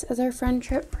Vegas as our friend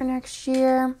trip for next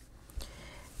year.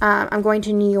 I'm going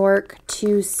to New York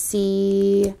to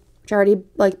see, which I already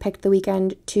like picked the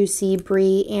weekend, to see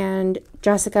Bree and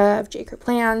Jessica of J. Crew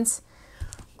Plans.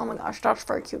 Oh my gosh, that's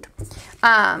very cute.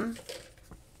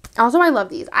 Also, I love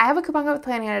these. I have a coupon code with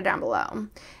Planning down below.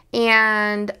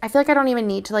 And I feel like I don't even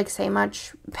need to like say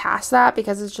much past that,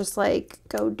 because it's just like,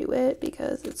 go do it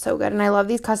because it's so good. And I love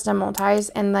these custom multis,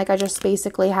 and like I just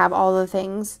basically have all the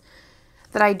things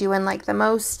that I do and like the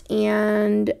most,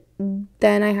 and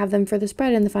then I have them for the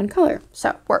spread in the fun color.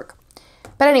 So work.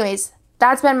 But anyways,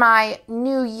 that's been my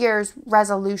New Year's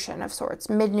resolution of sorts,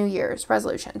 mid-New Year's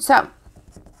resolution. So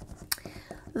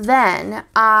then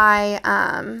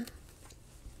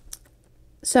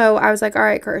so I was like, all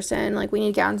right, Kirsten, like we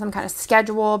need to get on some kind of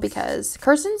schedule, because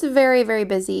Kirsten's a very, very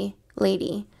busy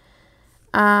lady.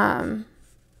 I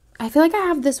feel like I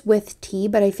have this with tea,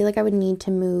 but I feel like I would need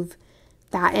to move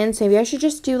that in. So maybe I should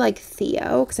just do like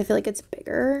Theo, because I feel like it's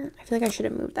bigger. I feel like I should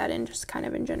have moved that in just kind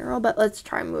of in general, but let's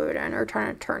try and move it in, or try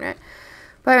to turn it.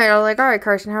 But anyway, I was like, all right,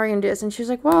 Kirsten, how are we going to do this? And she was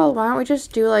like, well, why don't we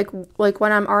just do like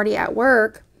when I'm already at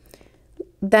work,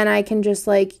 then I can just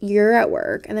like, you're at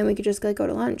work, and then we could just like go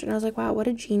to lunch. And I was like, wow, what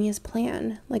a genius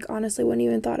plan. Like, honestly, wouldn't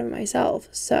even thought of it myself.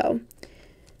 So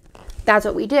that's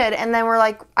what we did. And then we're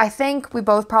like, I think we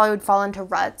both probably would fall into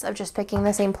ruts of just picking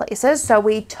the same places. So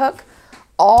we took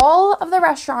all of the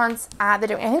restaurants at the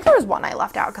dinner. I think there was one I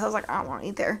left out because I was like, I don't want to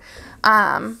eat there.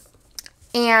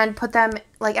 And put them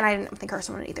like, and I didn't think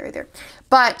Carson would eat there either.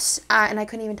 But, and I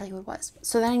couldn't even tell you who it was.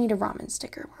 So then I need a ramen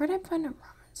sticker. Where did I find a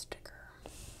ramen sticker?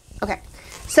 Okay.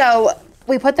 So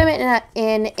we put them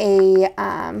in a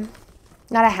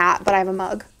not a hat, but I have a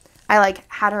mug. I like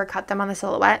had her cut them on the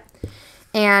silhouette,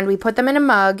 and we put them in a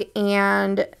mug,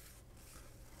 and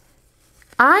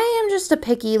I am just a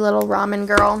picky little ramen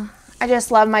girl. I just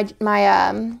love my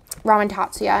ramen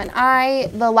tatsuya. And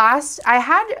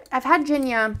I've had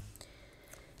Jinya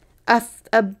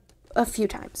a few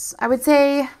times. I would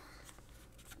say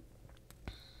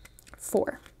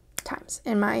 4 times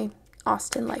in my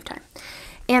Austin lifetime.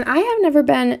 And I have never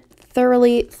been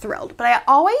thoroughly thrilled, but I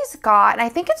always got, and I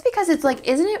think it's because it's like,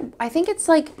 isn't it, I think it's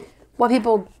like what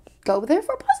people go there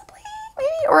for possibly, maybe,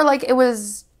 or like it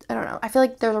was, I don't know. I feel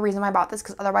like there's a reason why I bought this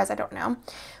because otherwise I don't know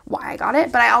why I got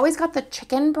it, but I always got the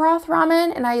chicken broth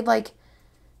ramen and I like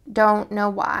don't know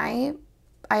why.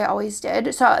 I always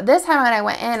did. So this time when I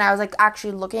went in, I was like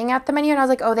actually looking at the menu and I was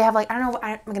like, oh, they have like, I don't know,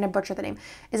 I'm going to butcher the name.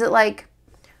 Is it like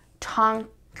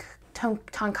tonkatsu,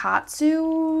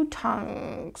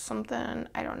 something,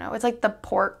 I don't know. It's like the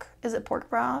pork, is it pork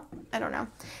broth? I don't know.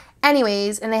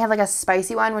 Anyways, and they had like a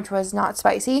spicy one, which was not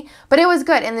spicy, but it was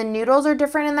good. And the noodles are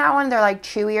different in that one. They're like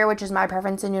chewier, which is my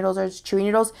preference in noodles, are chewy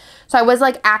noodles. So I was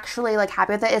like actually like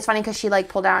happy with it. It's funny because she like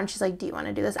pulled out and she's like, do you want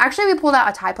to do this? Actually, we pulled out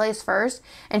a Thai place first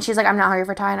and she's like, I'm not hungry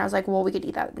for Thai. And I was like, well, we could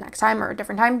eat that next time or a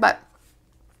different time. But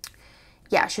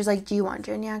yeah, she was like, do you want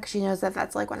Jinya? Because she knows that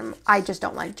that's like I just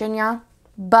don't like Jinya.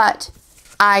 But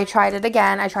I tried it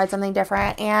again. I tried something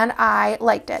different and I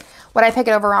liked it. Would I pick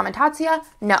it over ramen tatsuya?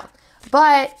 No.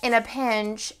 But in a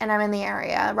pinch and I'm in the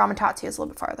area, ramen tatsuya is a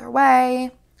little bit farther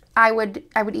away. I would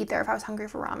eat there if I was hungry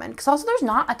for ramen. Because also there's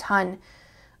not a ton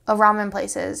of ramen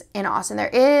places in Austin. There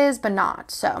is, but not.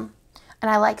 So,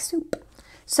 and I like soup.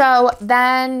 So we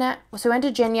went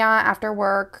to Jinya after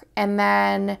work and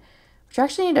then, which you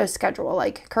actually need to schedule.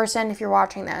 Like, Kirsten, if you're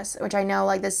watching this, which I know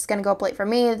like this is going to go up late for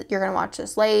me. You're going to watch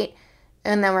this late.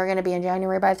 And then we're going to be in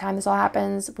January by the time this all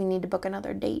happens. We need to book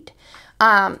another date.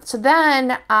 So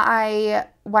then I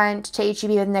went to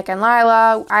HEB with Nick and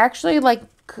Lila. I actually like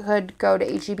could go to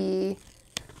HEB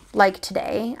like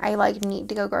today. I like need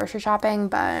to go grocery shopping,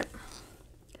 but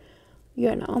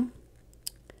you know.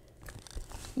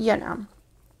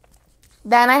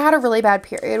 Then I had a really bad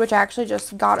period, which I actually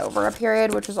just got over a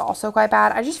period, which was also quite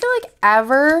bad. I just feel like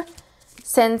ever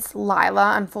since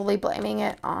Lila, I'm fully blaming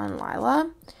it on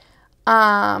Lila.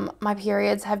 My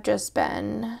periods have just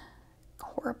been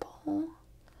horrible.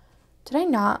 Did I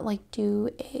not like do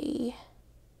a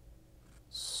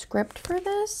script for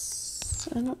this?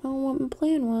 I don't know what my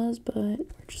plan was, but we're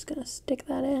just gonna stick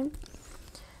that in.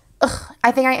 Ugh,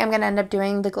 I think I am gonna end up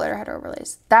doing the glitter head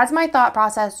overlays. That's my thought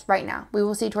process right now. We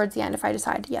will see towards the end if I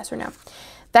decide yes or no.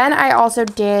 Then I also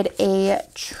did a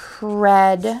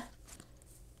tread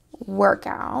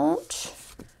workout.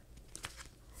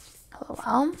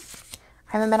 LOL.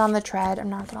 I haven't been on the tread, I'm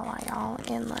not gonna lie, y'all,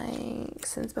 in like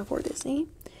since before Disney.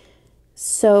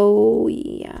 So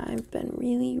yeah, I've been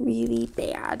really, really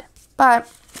bad. But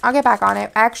I'll get back on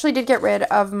it. I actually did get rid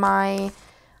of my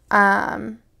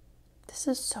this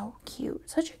is so cute.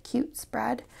 Such a cute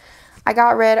spread. I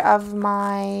got rid of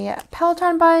my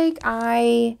Peloton bike.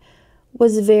 I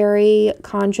was very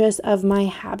conscious of my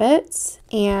habits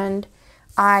and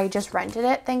I just rented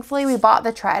it. Thankfully, we bought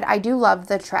the tread. I do love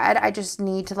the tread. I just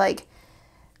need to like,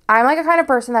 I'm like a kind of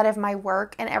person that if my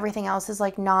work and everything else is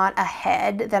like not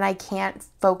ahead, then I can't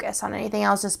focus on anything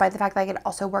else, despite the fact that I could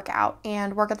also work out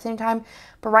and work at the same time.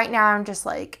 But right now I'm just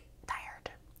like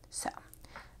tired. So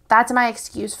that's my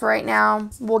excuse for right now.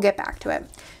 We'll get back to it.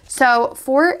 So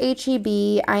for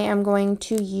HEB, I am going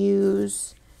to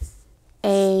use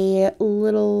a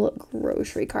little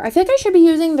grocery cart. I feel like I should be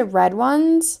using the red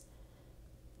ones,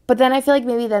 but then I feel like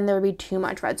maybe then there would be too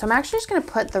much red. So I'm actually just going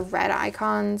to put the red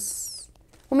icons.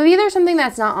 Well, maybe there's something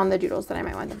that's not on the doodles that I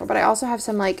might want them for, but I also have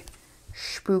some like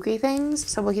spooky things,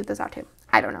 so we'll keep this out too.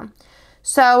 I don't know.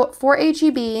 So for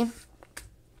HEB,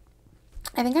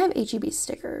 I think I have HEB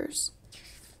stickers.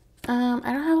 I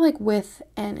don't have like with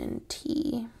N and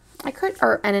T. I could,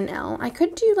 or N and L. I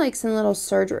could do like some little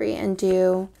surgery and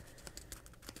do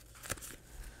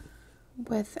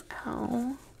with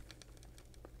L,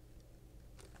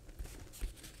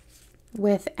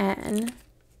 with N.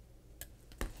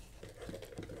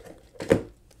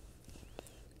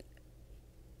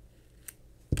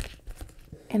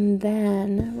 And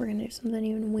then we're going to do something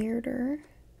even weirder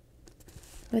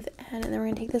with N. And then we're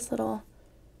going to take this little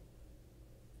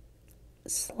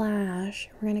slash.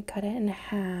 We're going to cut it in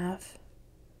half.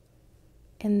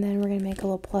 And then we're going to make a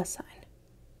little plus sign.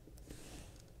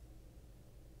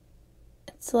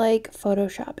 It's like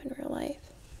Photoshop in real life.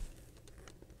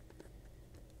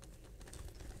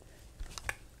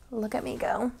 Look at me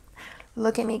go.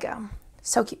 Look at me go.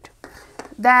 So cute.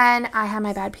 Then I had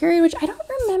my bad period, which I don't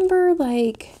remember,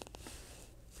 like,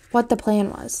 what the plan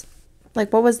was.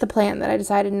 Like, what was the plan that I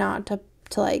decided not to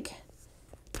like,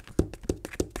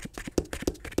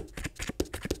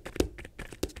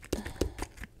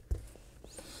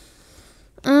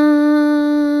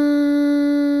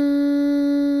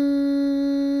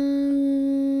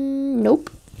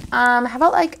 Nope. How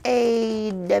about like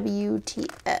a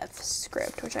WTF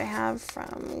script, which I have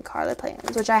from Carly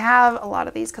Plans, which I have a lot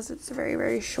of these because it's a very,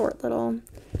 very short little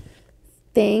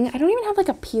thing. I don't even have like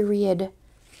a period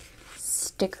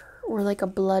sticker or like a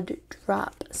blood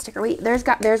drop sticker. Wait,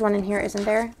 there's one in here, isn't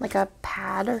there? Like a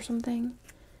pad or something.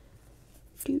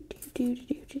 We're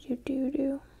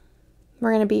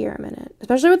gonna be here a minute,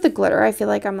 especially with the glitter. I feel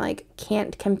like I'm like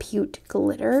can't compute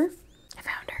glitter. I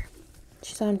found her.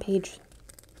 She's on page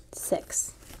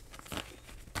 6.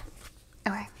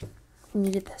 Okay,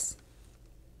 needed this.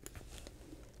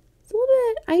 It's a little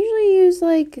bit. I usually use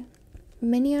like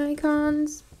mini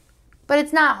icons, but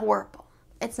it's not horrible.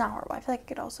 It's not horrible. I feel like I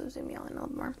could also zoom you in a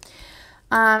little more.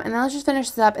 And then let's just finish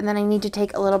this up, and then I need to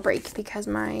take a little break because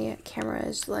my camera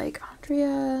is like,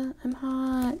 Andrea, I'm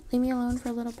hot. Leave me alone for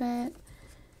a little bit.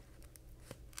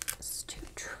 It's to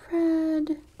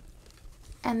tread.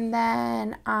 And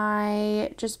then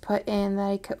I just put in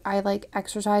that I like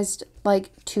exercised like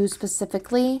to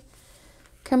specifically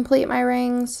complete my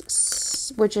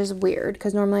rings, which is weird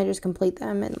because normally I just complete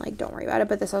them and like don't worry about it.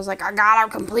 But this I was like, I gotta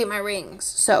complete my rings.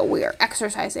 So we are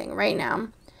exercising right now.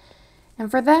 And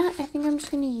for that, I think I'm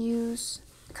just going to use,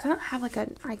 because I don't have like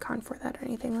an icon for that or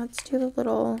anything. Let's do the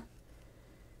little,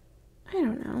 I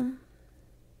don't know,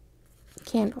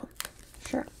 candle.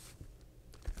 Sure.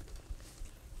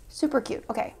 Super cute.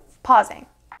 Okay, pausing.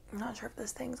 I'm not sure if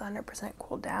this thing's 100%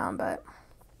 cooled down, but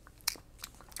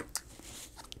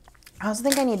I also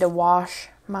think I need to wash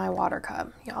my water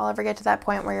cup. Y'all ever get to that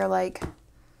point where you're like,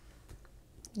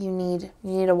 you need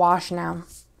to wash now?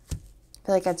 I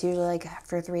feel like that's usually like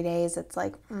after 3 days, it's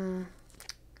like,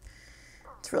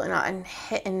 it's really not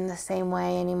hitting the same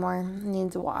way anymore. It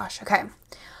needs a wash. Okay.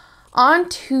 On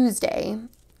Tuesday,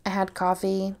 I had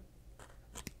coffee,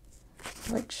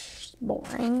 which is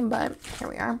boring, but here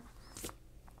we are.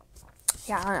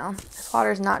 Yeah, I don't know. This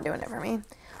water's not doing it for me.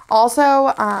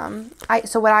 Also,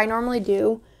 so what I normally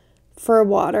do for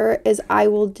water is I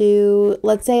will do,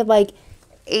 let's say like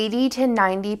 80 to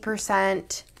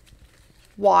 90%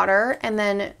 water and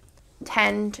then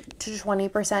 10 to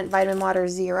 20% vitamin water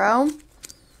 0.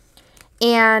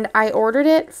 And I ordered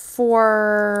it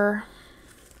for,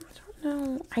 I don't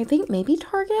know, I think maybe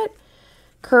Target,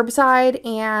 curbside,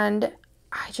 and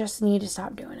I just need to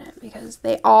stop doing it because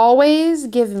they always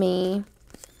give me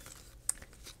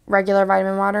regular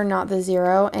vitamin water, not the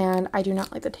 0, and I do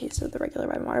not like the taste of the regular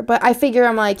vitamin water. But I figure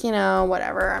I'm like, you know,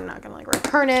 whatever, I'm not gonna like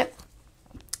return it.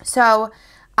 So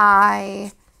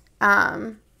I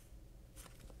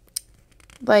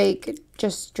like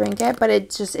just drink it, but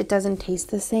it doesn't taste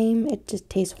the same. It just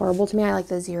tastes horrible to me. I like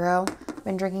the 0. I've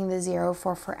been drinking the 0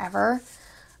 for forever,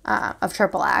 of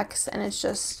Triple X, and it's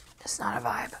not a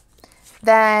vibe.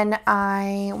 Then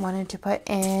I wanted to put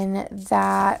in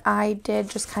that I did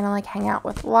just kind of like hang out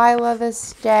with Lila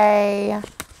this day.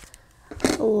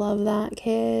 Love that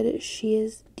kid. She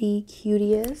is the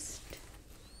cutest.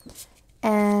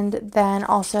 And then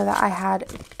also that I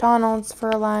had McDonald's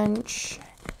for lunch.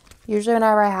 Usually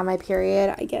whenever I have my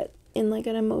period, I get in like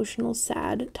an emotional,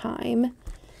 sad time.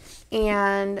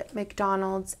 And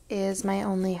McDonald's is my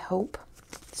only hope.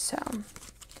 So,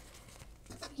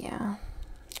 yeah.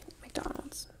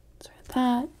 McDonald's. So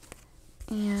that.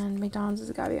 And McDonald's has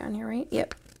got to be on here, right?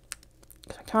 Yep.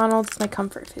 McDonald's is my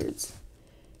comfort foods.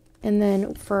 And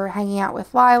then for hanging out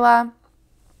with Lila,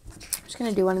 I'm just going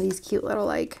to do one of these cute little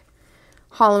like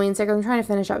Halloween stickers. I'm trying to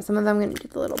finish up some of them. I'm going to do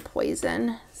the little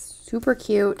poison. Super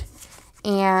cute.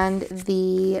 And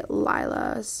the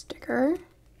Lila sticker.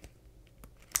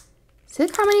 See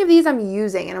how many of these I'm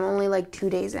using, and I'm only like 2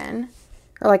 days in,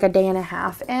 or like a day and a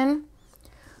half in.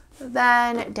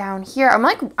 Then down here, I'm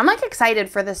like excited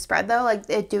for this spread though, like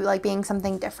it do like being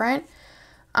something different.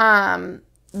 Then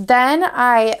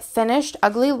I finished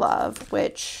Ugly Love,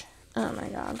 which, oh my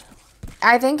god,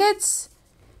 I think it's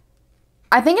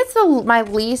my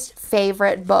least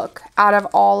favorite book out of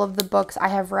all of the books I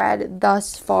have read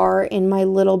thus far in my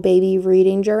little baby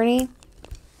reading journey.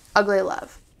 Ugly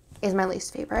Love is my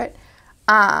least favorite.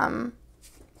 I'll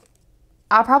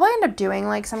probably end up doing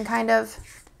like some kind of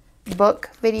book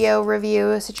video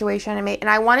review situation, and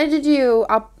I wanted to do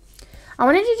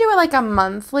it like a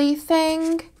monthly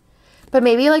thing, but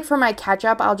maybe like for my catch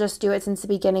up I'll just do it since the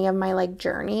beginning of my like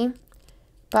journey.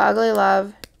 But Ugly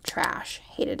Love, trash.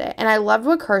 Hated it. And I loved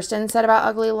what Kirsten said about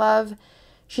Ugly Love.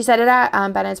 She said it at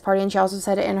Bennett's party, and she also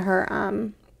said it in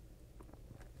her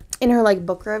like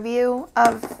book review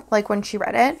of like when she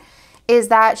read it, is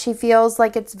that she feels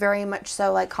like it's very much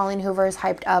so like Colleen Hoover's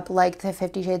hyped up like the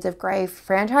 50 Shades of Grey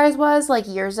franchise was like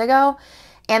years ago.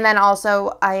 And then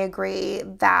also I agree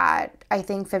that I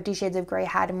think 50 Shades of Grey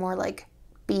had more like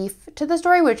beef to the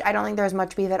story, which I don't think there's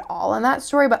much beef at all in that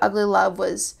story, but Ugly Love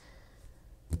was,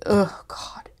 oh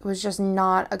God, it was just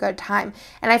not a good time.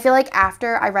 And I feel like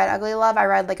after I read Ugly Love, I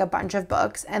read like a bunch of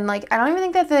books, and like I don't even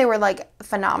think that they were like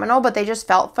phenomenal, but they just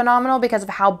felt phenomenal because of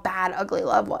how bad Ugly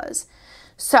Love was.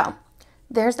 So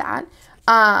there's that.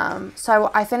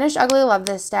 So I finished Ugly Love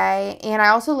this day, and I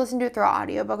also listened to it through an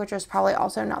audiobook, which was probably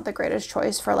also not the greatest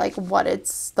choice for like what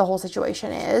the whole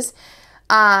situation is.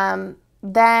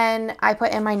 Then I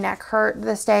put in my neck hurt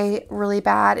this day really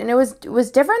bad, and it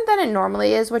was different than it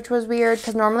normally is, which was weird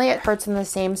because normally it hurts in the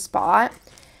same spot,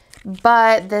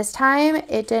 but this time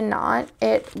it did not.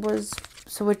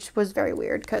 Which was very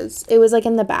weird because it was like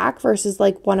in the back versus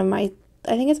like one of my,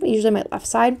 I think it's usually my left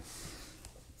side.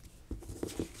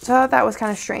 So that was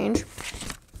kind of strange.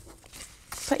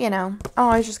 But, you know,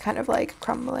 always just kind of like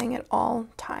crumbling at all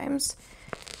times.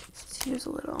 Let's use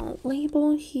a little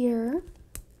label here.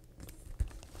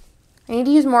 I need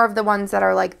to use more of the ones that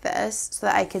are like this so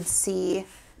that I could see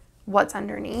what's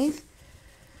underneath.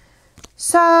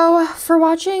 So for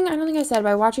watching, I don't think I said,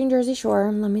 by watching Jersey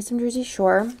Shore, love me some Jersey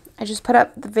Shore. I just put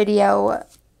up the video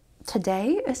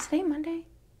today. Is today Monday?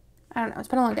 I don't know. It's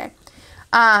been a long day.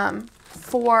 I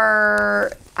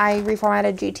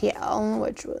reformatted GTL,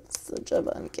 which was such a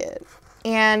fun kid.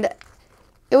 And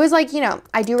it was like, you know,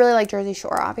 I do really like Jersey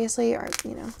Shore, obviously, or,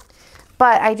 you know.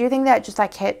 But I do think that just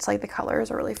that kit's, like, the colors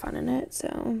are really fun in it, so.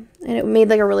 And it made,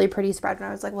 like, a really pretty spread when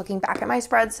I was, like, looking back at my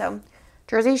spread. So,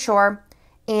 Jersey Shore.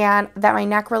 And that my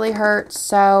neck really hurt,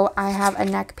 so I have a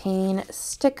neck pain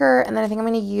sticker. And then I think I'm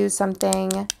going to use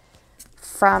something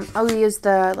from, I'll use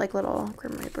the, like, little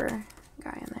Grim Reaper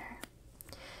guy in there.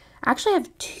 I actually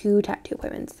have 2 tattoo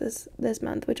appointments this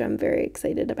month, which I'm very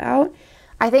excited about.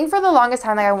 I think for the longest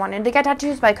time, like, I wanted to get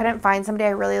tattoos, but I couldn't find somebody I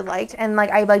really liked. And,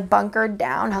 like, I, like, hunkered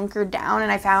down,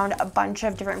 and I found a bunch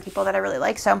of different people that I really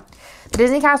like. So, the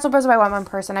Disney Castle was by one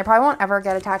person. I probably won't ever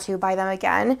get a tattoo by them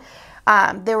again.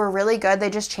 They were really good.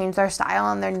 They just changed their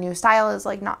style, and their new style is,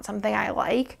 like, not something I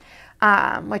like.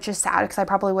 Which is sad because I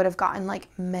probably would have gotten like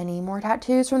many more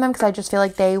tattoos from them because I just feel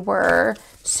like they were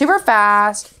super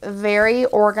fast, very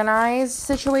organized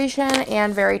situation,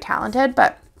 and very talented.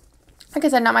 But like I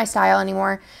said, not my style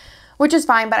anymore, which is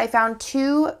fine. But I found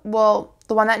 2, well,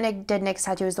 the one that Nick did Nick's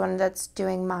tattoo is the one that's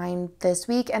doing mine this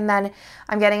week. And then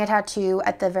I'm getting a tattoo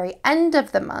at the very end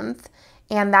of the month.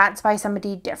 And that's by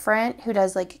somebody different who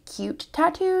does like cute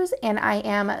tattoos. And I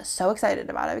am so excited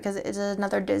about it because it is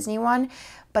another Disney one,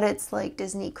 but it's like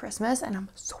Disney Christmas, and I'm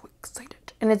so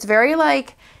excited. And it's very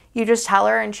like, you just tell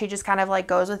her and she just kind of like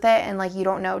goes with it, and like you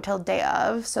don't know till day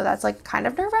of. So that's like kind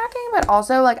of nerve-wracking, but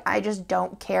also like I just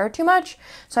don't care too much.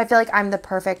 So I feel like I'm the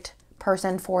perfect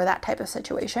person for that type of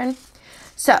situation.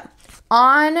 So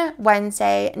on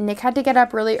Wednesday, Nick had to get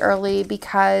up really early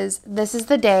because this is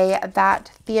the day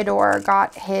that Theodore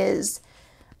got his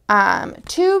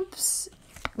tubes,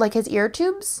 like his ear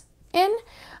tubes in.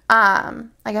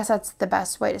 I guess that's the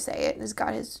best way to say it, is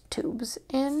got his tubes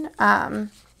in.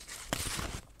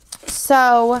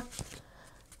 So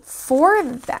for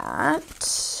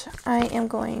that, I am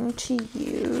going to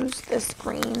use this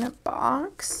green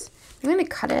box. I'm going to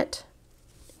cut it,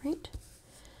 right?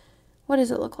 What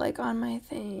does it look like on my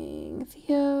thing?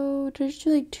 Theo, did I just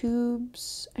do like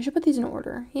tubes? I should put these in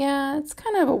order. Yeah, it's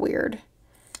kind of a weird.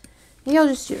 Maybe I'll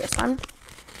just do this one.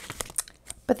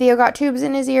 But Theo got tubes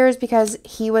in his ears because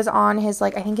he was on his,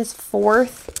 like, I think his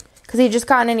 4th, because he just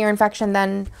gotten an ear infection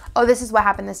then. Oh, this is what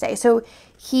happened this day. So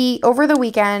over the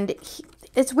weekend,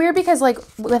 it's weird because, like,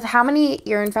 with how many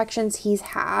ear infections he's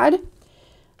had,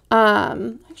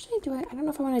 actually, I don't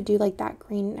know if I want to do, like, that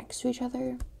green next to each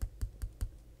other.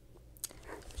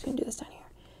 I'm just going to do this down here.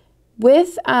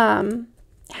 With,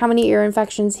 how many ear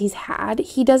infections he's had,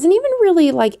 he doesn't even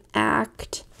really, like,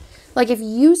 act. Like, if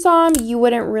you saw him, you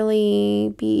wouldn't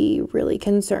really be really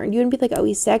concerned. You wouldn't be like, oh,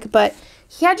 he's sick. But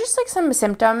he had just, like, some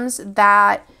symptoms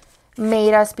that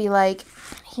made us be like,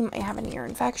 he might have an ear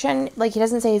infection. Like, he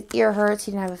doesn't say his ear hurts.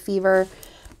 He didn't have a fever.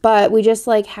 But we just,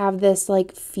 like, have this,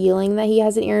 like, feeling that he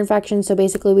has an ear infection. So,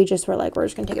 basically, we just were like, we're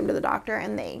just going to take him to the doctor.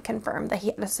 And they confirmed that he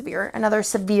had another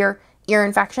severe ear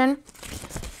infection.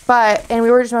 And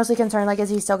we were just mostly concerned, like, is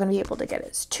he still going to be able to get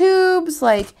his tubes?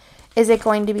 Like, is it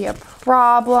going to be a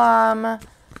problem?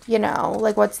 You know,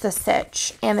 like, what's the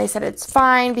sitch? And they said it's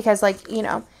fine because, like, you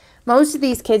know, most of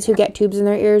these kids who get tubes in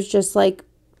their ears just, like,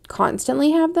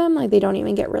 constantly have them. Like, they don't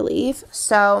even get relief.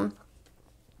 So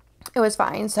it was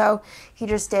fine. So he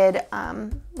just did,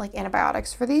 like,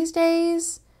 antibiotics for these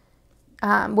days,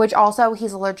 which also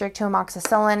he's allergic to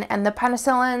amoxicillin and the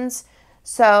penicillins.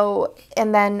 So,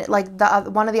 and then, like,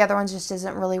 one of the other ones just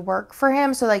doesn't really work for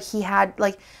him. So, like, he had,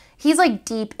 like, he's like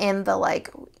deep in the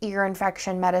like ear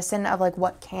infection medicine of like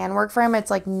what can work for him. It's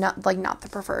like not the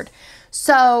preferred.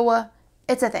 So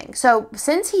it's a thing. So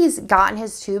since he's gotten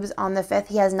his tubes on the 5th,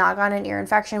 he has not gotten an ear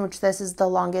infection, which this is the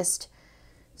longest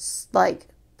like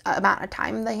amount of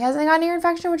time that he hasn't gotten an ear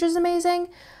infection, which is amazing.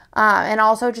 And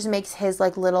also just makes his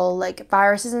like little like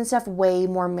viruses and stuff way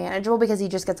more manageable because he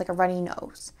just gets like a runny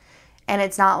nose. And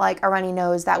it's not like a runny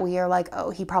nose that we are like,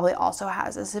 oh, he probably also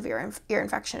has a severe ear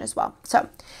infection as well. So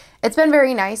it's been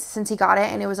very nice since he got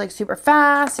it, and it was like super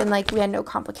fast, and like we had no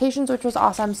complications, which was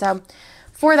awesome. So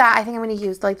for that, I think I'm going to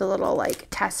use like the little like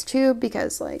test tube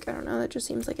because like, I don't know, that just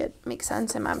seems like it makes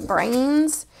sense in my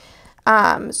brains.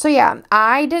 So yeah,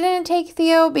 I didn't take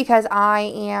Theo because I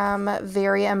am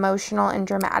very emotional and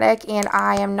dramatic, and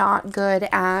I am not good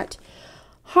at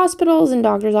hospitals and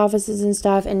doctor's offices and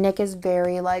stuff. And Nick is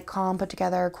very like calm, put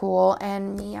together, cool,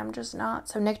 and me, I'm just not.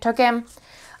 So Nick took him.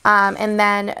 And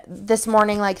then this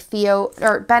morning, like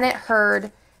Bennett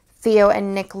heard Theo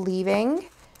and Nick leaving.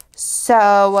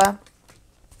 So,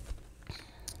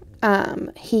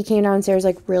 he came downstairs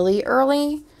like really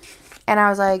early, and I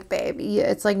was like, baby,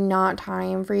 it's like not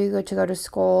time for you to go to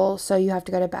school. So you have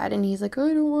to go to bed. And he's like,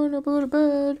 I don't want to go to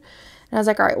bed. And I was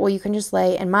like, all right, well, you can just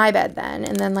lay in my bed then.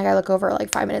 And then like I look over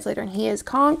like 5 minutes later and he is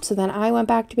conked. So then I went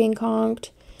back to being conked.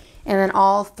 And then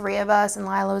all 3 of us, and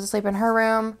Lila was asleep in her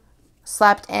room,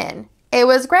 slept in. It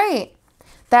was great.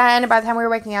 Then by the time we were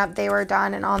waking up, they were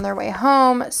done and on their way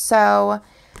home. So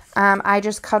I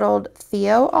just cuddled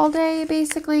Theo all day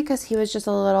basically because he was just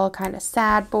a little kind of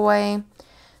sad boy.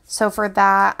 So for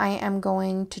that, I am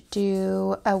going to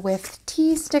do a with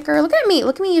tea sticker. Look at me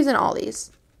using all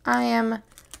these. I am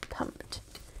pumped.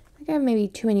 I think I have maybe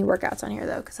too many workouts on here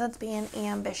though, because that's being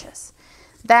ambitious.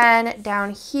 Then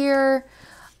down here,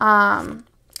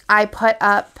 I put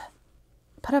up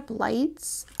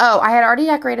lights. Oh, I had already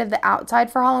decorated the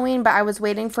outside for Halloween, but I was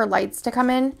waiting for lights to come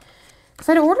in because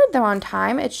I'd ordered them on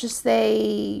time. It's just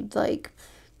they like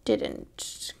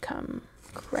didn't come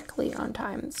correctly on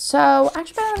time. So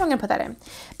actually, I don't know if I'm gonna put that in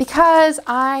because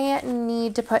I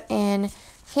need to put in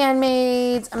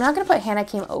Handmaids. I'm not gonna put Hannah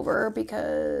Came Over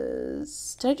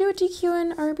because did I do a DQ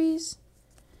in Arby's?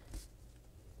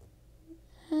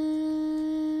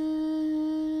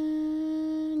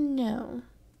 No.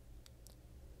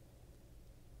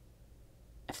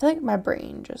 I feel like my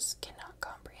brain just cannot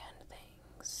comprehend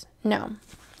things. No.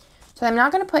 So I'm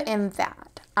not going to put in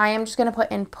that. I am just going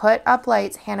to put up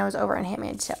lights, Hannah Was Over, and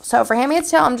Handmaid's Tale. So for Handmaid's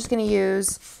Tale, I'm just going to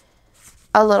use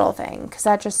a little thing because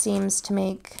that just seems to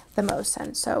make the most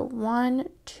sense. So 1,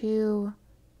 2,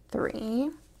 3.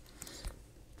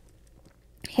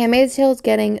 Handmaid's Tale is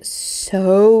getting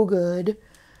so good.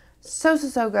 So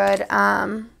good.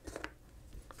 Yeah,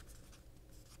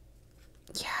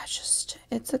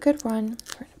 it's a good one.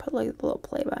 We're going to put like the little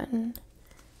play button.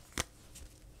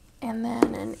 And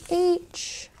then an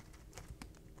H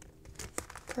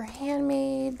for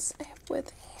Handmaids. I have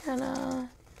with Hannah.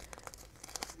 I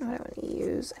don't know what I want to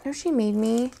use. I know she made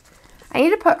me. I need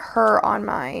to put her on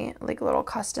my like little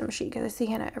custom sheet because I see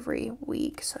Hannah every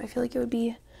week. So I feel like it would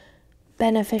be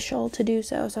beneficial to do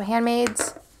so. So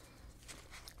Handmaids.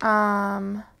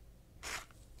 Hannah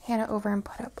Over and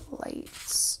Put Up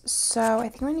Lights. So I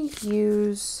think I'm going to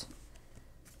use,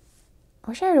 I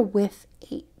wish I had a with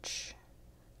H.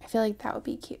 I feel like that would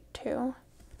be cute too.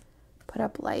 Put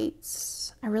Up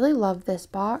Lights. I really love this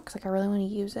box. Like I really want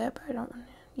to use it, but I don't want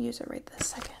to use it right this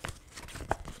second.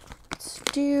 Let's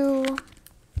do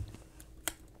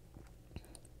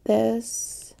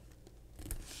this.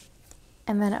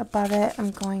 And then above it,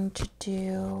 I'm going to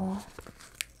do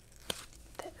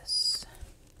this.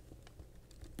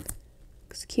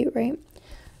 Looks cute, right?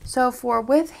 So for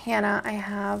with Hannah, I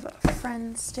have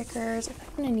friend stickers. I'm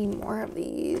going to need more of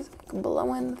these. I'm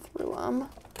blowing through them.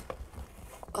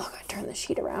 Oh, I gotta turn the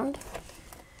sheet around.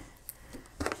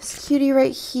 This cutie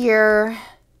right here.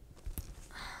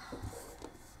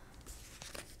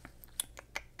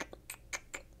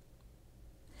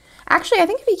 Actually, I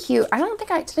think it'd be cute. I don't think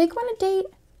did I go on a date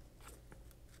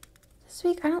this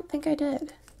week? I don't think I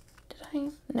did. Did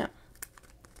I? No.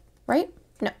 Right?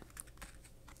 No.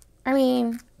 I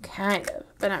mean, kind of,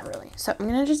 but not really. So I'm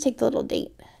gonna just take the little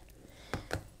date.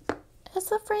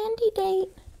 It's a friendly date.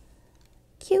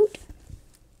 Cute.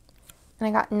 And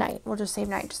I got night. We'll just save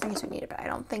night just in case we need it, but I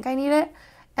don't think I need it.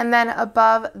 And then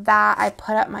above that, I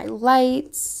put up my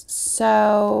lights.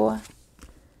 So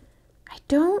I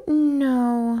don't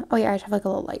know. Oh yeah, I have like a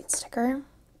little light sticker.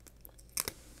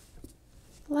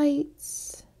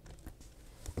 Lights.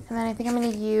 And then I think I'm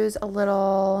going to use a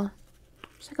little,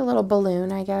 just like a little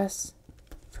balloon, I guess,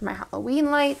 for my Halloween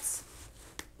lights.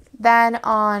 Then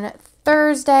on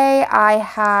Thursday, I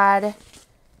had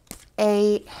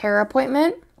a hair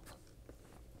appointment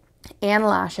and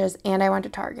lashes, and I went to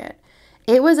Target.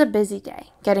 It was a busy day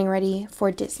getting ready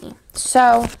for Disney.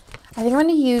 So I think I'm going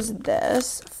to use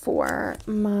this for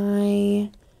my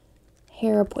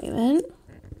hair appointment.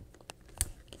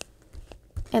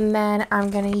 And then I'm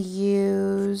going to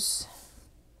use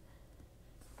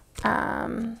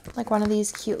like one of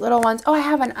these cute little ones. Oh, I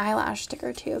have an eyelash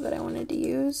sticker too that I wanted to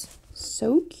use.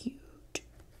 So cute.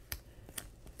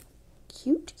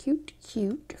 Cute, cute,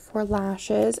 cute for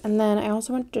lashes. And then I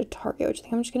also went to Target, which I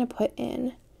think I'm just going to put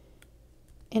in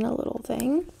a little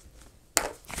thing.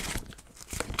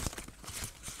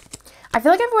 I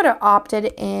feel like I would have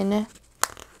opted in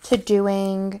to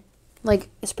doing like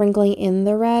sprinkling in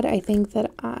the red. I think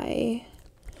that I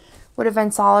would have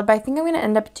been solid, but I think I'm going to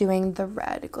end up doing the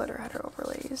red glitter header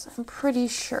overlays. I'm pretty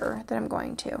sure that I'm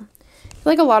going to. I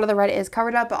feel like a lot of the red is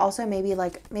covered up, but also maybe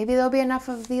there'll be enough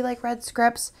of the like red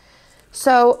scripts.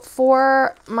 So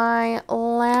for my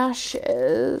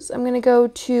lashes, I'm going to go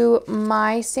to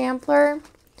my sampler,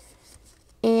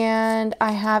 and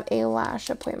I have a lash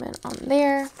appointment on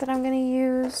there that I'm going to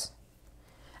use.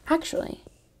 Actually,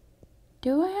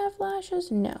 do I have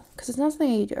lashes? No, because it's not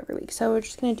something I do every week. So we're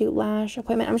just going to do lash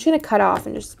appointment. I'm just going to cut off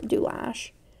and just do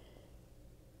lash.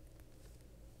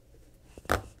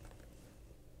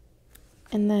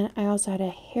 And then I also had a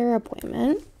hair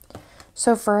appointment.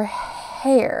 So for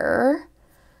hair,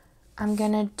 I'm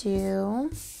going to do,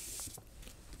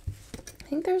 I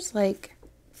think there's like,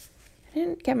 I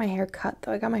didn't get my hair cut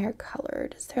though. I got my hair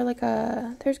colored. Is there like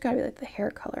there's got to be like the hair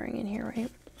coloring in here,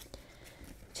 right?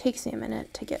 Takes me a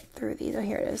minute to get through these. Oh,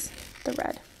 here it is, the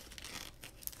red.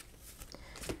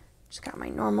 Just got my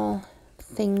normal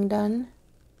thing done.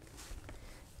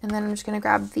 And then I'm just going to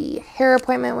grab the hair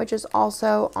appointment, which is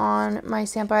also on my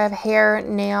sample. I have hair,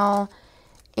 nail,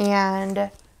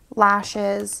 and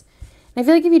lashes. And I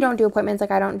feel like if you don't do appointments,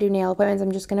 like I don't do nail appointments,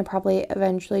 I'm just going to probably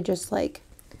eventually just like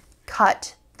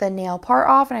cut the nail part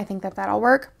off, and I think that that'll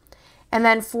work. And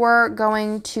then for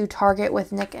going to Target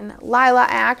with Nick and Lila,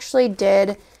 I actually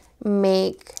did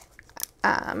make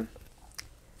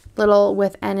little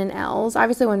with N and L's.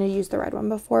 Obviously I wanted to use the red one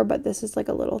before, but this is like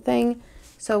a little thing.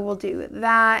 So we'll do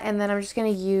that. And then I'm just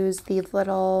going to use the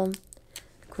little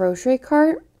grocery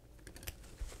cart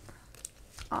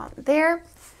on there.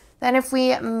 Then if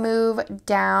we move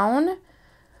down,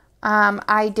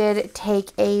 I did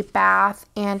take a bath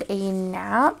and a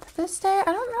nap this day.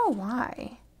 I don't know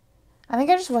why. I think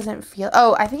I just wasn't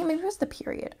I think maybe it was the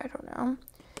period. I don't know.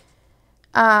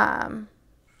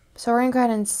 So we're going to go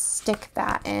ahead and stick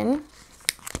that in.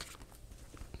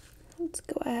 Let's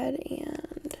go ahead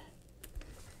and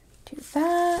do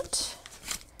that.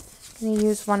 I'm going to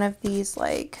use one of these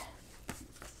like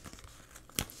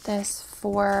this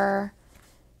for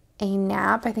a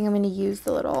nap. I think I'm going to use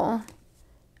the little,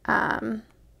 or I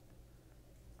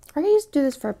can just do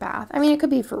this for a bath. I mean, it could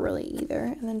be for really either.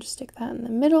 And then just stick that in the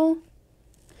middle.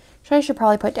 So I should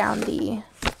probably put down the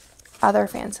other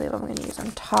fan sleeve I'm going to use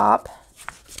on top.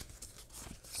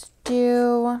 Let's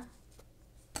do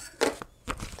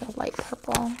the light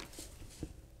purple.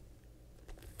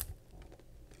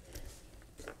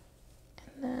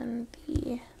 And then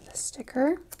the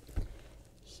sticker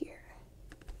here.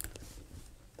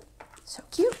 So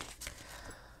cute.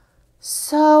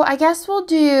 So I guess we'll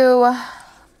do,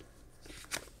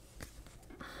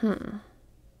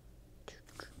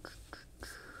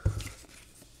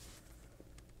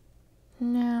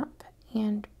 nap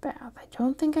and bath. I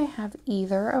don't think I have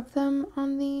either of them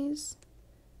on these.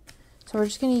 So we're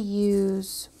just going to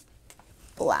use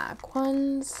black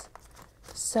ones.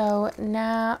 So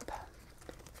nap,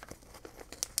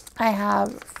 I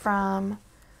have from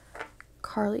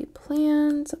Carly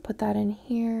Plans. I'll put that in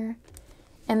here.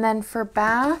 And then for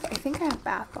bath, I think I have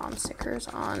bath bomb stickers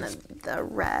on the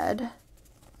red.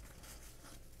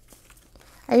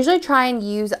 I usually try and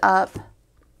use up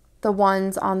the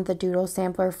ones on the doodle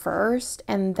sampler first,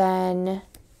 and then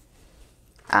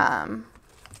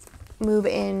move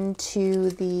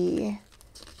into the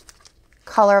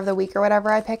color of the week or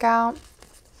whatever I pick out.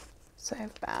 So I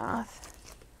have bath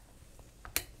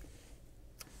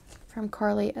from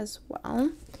Carly as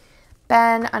well.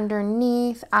 Then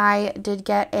underneath, I did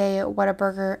get a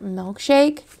Whataburger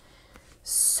milkshake.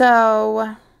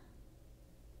 So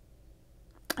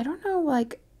I don't know,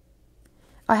 like,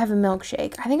 I have a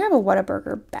milkshake. I think I have a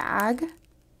Whataburger bag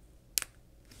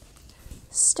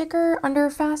sticker under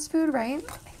fast food, right?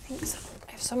 I think so.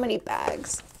 I have so many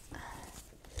bags.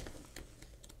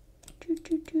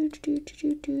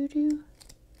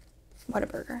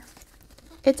 Whataburger.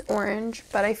 It's orange,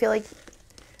 but I feel like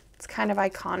It's kind of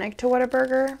iconic to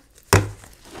Whataburger. I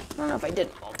don't know if I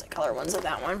did multicolor ones with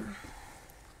that one.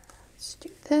 Let's do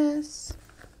this.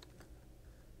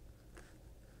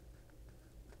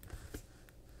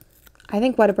 I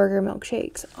think Whataburger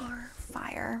milkshakes are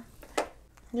fire. I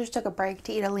just took a break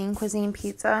to eat a lean cuisine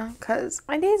pizza because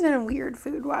my day's been weird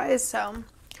food-wise, so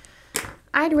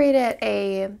I'd rate it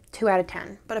a 2 out of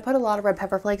 10, but I put a lot of red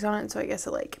pepper flakes on it, so I guess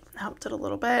it like helped it a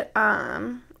little bit.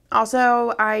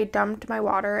 Also, I dumped my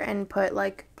water and put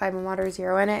like Vitamin Water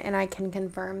Zero in it, and I can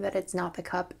confirm that it's not the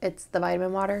cup, it's the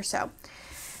vitamin water. So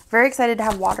very excited to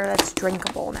have water that's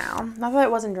drinkable now. Not that it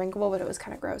wasn't drinkable, but it was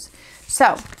kind of gross.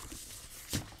 So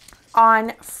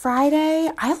on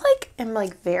Friday, I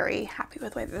am very happy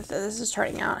with the way that this is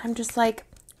turning out. I'm just like,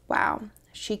 wow,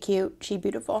 she cute, she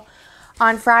beautiful.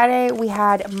 On Friday, we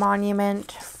had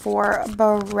Monument for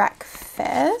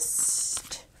breakfast.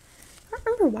 I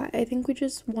don't remember why. I think we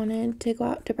just wanted to go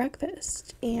out to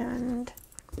breakfast, and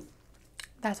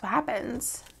that's what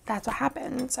happens. That's what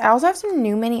happens. I also have some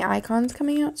new mini icons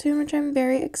coming out soon, which I'm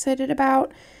very excited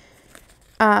about.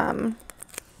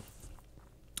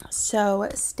 So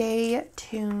stay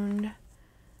tuned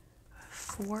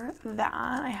for that.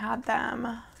 I had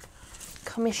them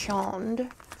commissioned,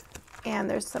 and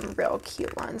there's some real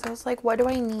cute ones. I was like, what do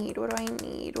I need? What do I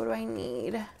need? What do I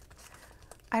need?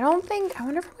 I wonder if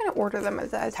I'm going to order them at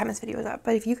the time this video is up,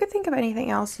 but if you could think of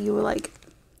anything else you would like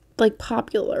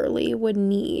popularly would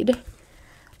need,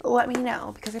 let me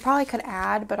know, because I probably could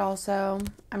add, but also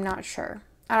I'm not sure.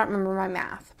 I don't remember my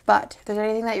math, but if there's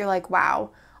anything that you're like, wow,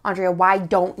 Andrea, why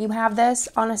don't you have this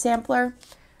on a sampler?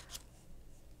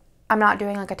 I'm not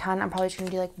doing like a ton. I'm probably just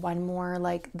going to do like one more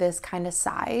like this kind of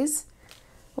size.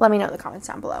 Let me know in the comments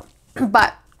down below.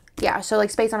 But yeah, so like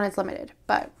space on it's limited,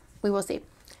 but we will see.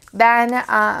 Then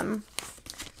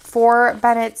for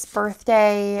Bennett's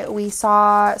birthday, we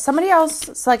saw somebody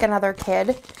else, like another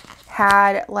kid,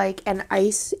 had like an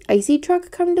icy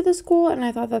truck come to the school, and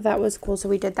I thought that that was cool, so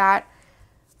we did that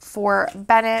for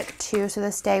Bennett too. So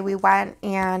this day we went,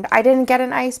 and I didn't get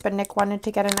an ice, but Nick wanted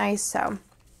to get an ice, so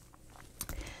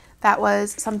that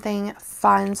was something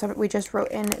fun. So we just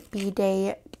wrote in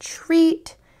B-Day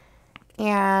treat,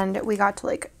 and we got to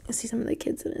like see some of the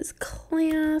kids in his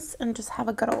class and just have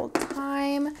a good old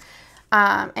time,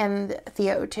 and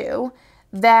Theo too.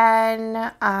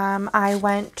 Then I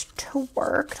went to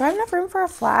work. Do I have enough room for a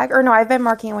flag? Or no, I've been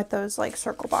marking with those like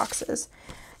circle boxes.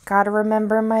 Gotta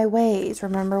remember my ways,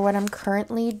 remember what I'm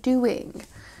currently doing.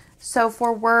 So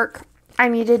for work, I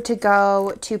needed to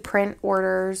go to print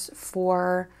orders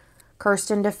for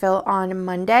Kirsten to fill on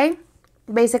Monday.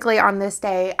 Basically on this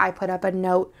day, I put up a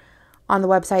note on the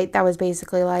website that was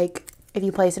basically like, if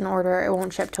you place an order, it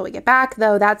won't ship till we get back,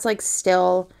 though that's like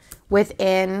still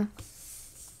within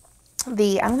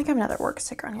the, I don't think I have another work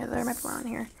sticker on here, there might be one on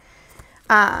here.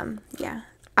 Yeah.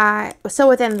 So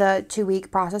within the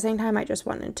 2-week processing time, I just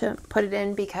wanted to put it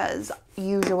in because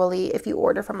usually if you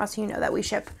order from us, you know that we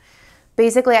ship.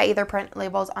 Basically, I either print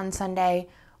labels on Sunday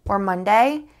or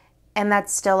Monday, and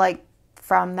that's still like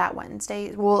from that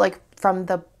Wednesday. Well, like from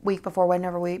the week before,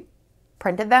 whenever we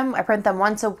printed them. I print them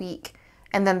once a week,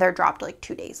 and then they're dropped like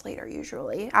 2 days later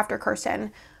usually after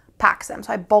Kirsten packs them.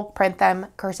 So I bulk print them,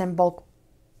 Kirsten bulk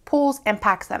pulls and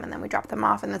packs them, and then we drop them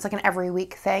off, and it's like an every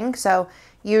week thing. So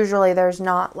usually there's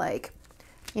not like,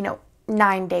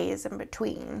 9 days in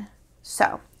between.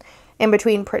 So in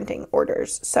between printing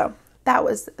orders. So that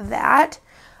was that.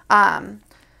 So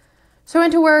I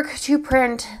went to work to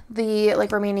print the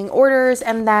like remaining orders,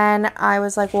 and then I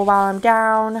was like, well, while I'm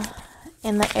down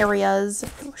in the areas,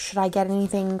 should I get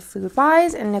anything food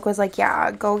wise? And Nick was like, yeah,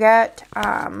 go get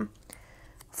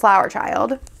Flower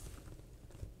Child.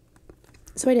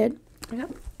 So I did. Yep.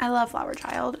 I love Flower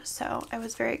Child, so I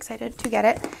was very excited to get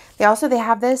it. They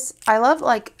have this, I love,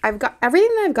 like, I've got everything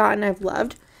that I've gotten, I've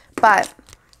loved, but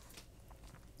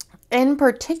in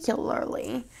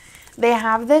particularly, they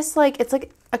have this, like, it's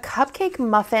like a cupcake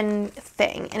muffin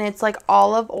thing, and it's like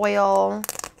olive oil,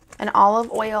 I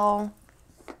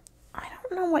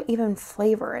don't know what even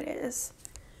flavor it is,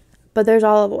 but there's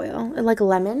olive oil, and like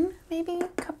lemon, maybe,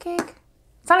 cupcake.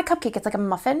 It's not a cupcake, it's like a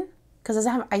muffin, because it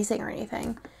doesn't have icing or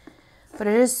anything. But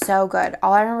it is so good.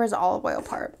 All I remember is the olive oil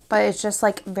part. But it's just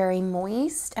like very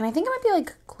moist. And I think it might be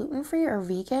like gluten-free or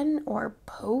vegan or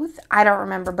both. I don't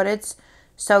remember. But it's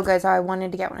so good. So I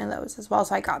wanted to get one of those as well.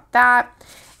 So I got that.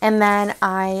 And then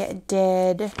I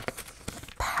did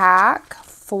pack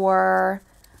for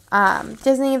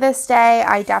Disney this day.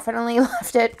 I definitely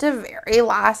left it to very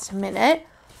last minute.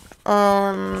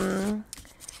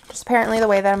 Just apparently the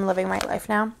way that I'm living my life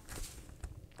now.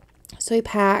 So we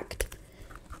packed,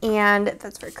 And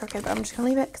that's very crooked, but I'm just gonna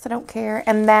leave it because I don't care.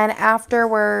 And then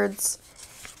afterwards,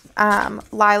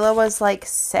 Lila was like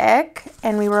sick,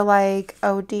 and we were like,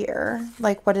 oh dear,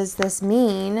 like what does this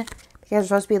mean? Because we're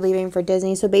supposed to be leaving for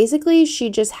Disney. So basically she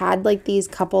just had like these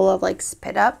couple of like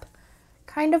spit up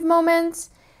kind of moments.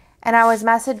 And I was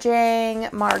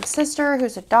messaging Marg's sister,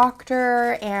 who's a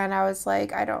doctor, and I was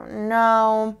like, I don't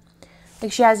know.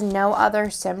 Like, she has no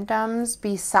other symptoms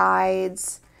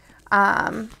besides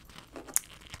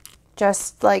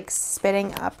just, like,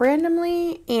 spitting up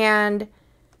randomly. And,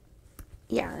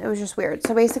 yeah, it was just weird.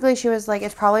 So, basically, she was like,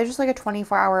 it's probably just, like, a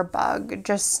 24-hour bug.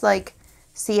 Just, like,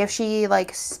 see if she,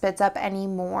 like, spits up any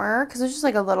more. Because it was just,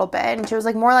 like, a little bit. And she was,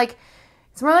 like, more like...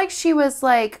 It's more like she was,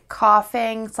 like,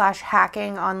 coughing /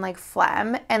 hacking on, like,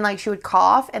 phlegm. And, like, she would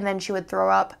cough, and then she would throw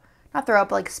up. Not throw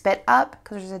up, like, spit up,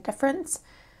 because there's a difference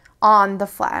on the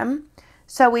phlegm.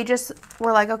 So we just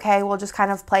were like, okay, we'll just kind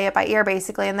of play it by ear,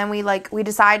 basically. And then we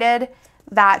decided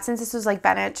that since this was, like,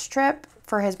 Bennett's trip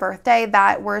for his birthday,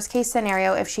 that worst-case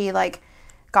scenario, if she, like,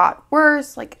 got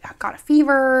worse, like, got a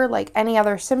fever, like, any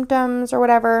other symptoms or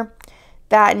whatever,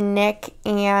 that Nick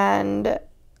and...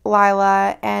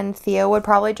 Lila and Theo would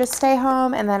probably just stay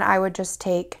home, and then I would just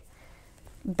take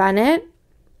Bennett.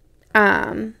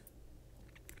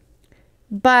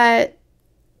 But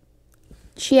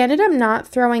she ended up not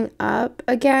throwing up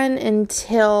again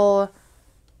until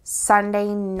Sunday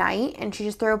night, and she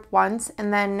just threw up once,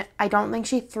 and then I don't think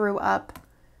she threw up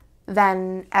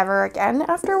then ever again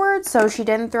afterwards. So she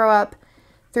didn't throw up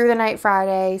through the night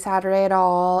Friday, Saturday at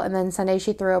all, and then Sunday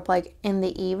she threw up like in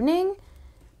the evening.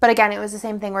 But again, it was the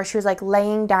same thing where she was, like,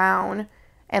 laying down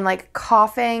and, like,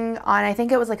 coughing on, I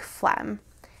think it was, like, phlegm.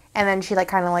 And then she, like,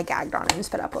 kind of, like, gagged on it and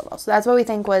spit up a little. So that's what we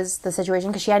think was the situation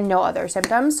because she had no other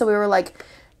symptoms. So we were like,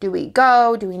 do we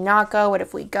go? Do we not go? What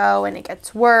if we go and it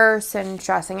gets worse and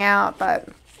stressing out? But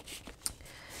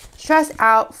stress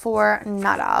out for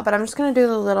nada. But I'm just going to do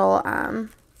the little,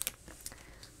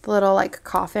 like,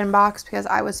 coffin box because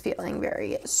I was feeling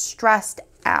very stressed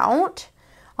out.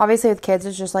 Obviously, with kids,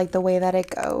 it's just, like, the way that it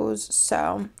goes.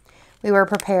 So, we were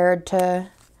prepared to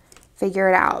figure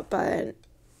it out. But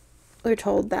we were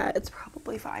told that it's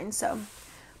probably fine. So,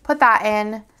 put that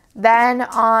in. Then,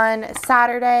 on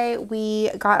Saturday, we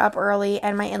got up early.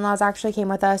 And my in-laws actually came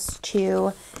with us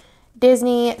to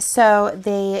Disney. So,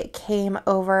 they came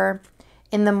over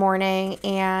in the morning.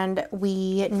 And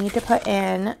we need to put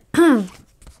in,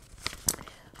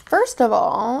 first of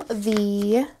all,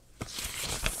 the...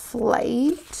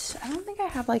 flight. I don't think I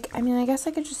have like, I mean, I guess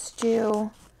I could just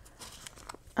do,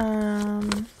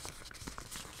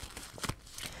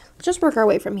 just work our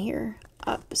way from here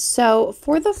up. So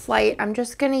for the flight, I'm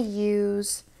just going to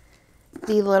use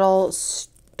the little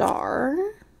star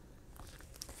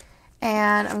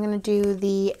and I'm going to do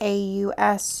the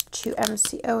AUS to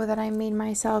MCO that I made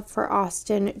myself for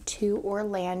Austin to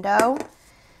Orlando.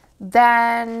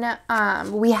 Then,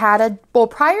 we had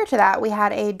prior to that, we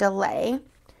had a delay,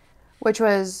 which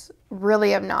was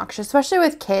really obnoxious, especially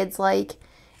with kids. Like,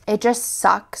 it just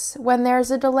sucks when there's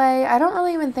a delay. I don't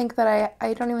really even think that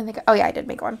oh yeah, I did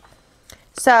make one.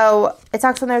 So, it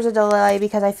sucks when there's a delay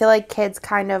because I feel like kids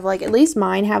kind of, like, at least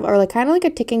mine have, or like kind of like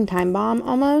a ticking time bomb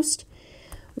almost,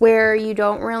 where you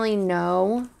don't really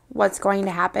know what's going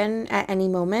to happen at any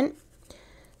moment.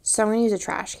 So, I'm going to use a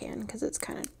trash can because it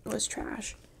was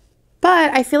trash.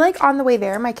 But I feel like on the way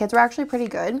there, my kids were actually pretty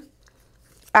good.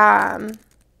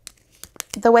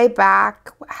 The way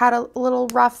back had a little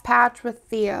rough patch with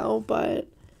Theo, but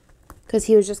because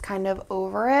he was just kind of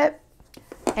over it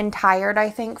and tired, I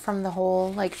think, from the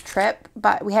whole, like, trip.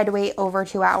 But we had to wait over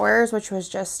 2 hours, which was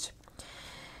just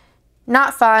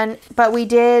not fun. But we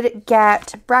did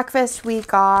get breakfast. We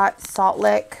got Salt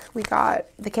Lick.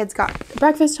 The kids got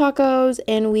breakfast tacos,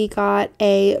 and we got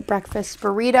a breakfast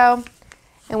burrito.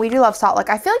 And we do love Salt Lick.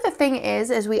 I feel like the thing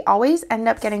is we always end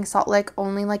up getting Salt Lick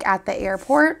only, like, at the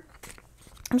airport.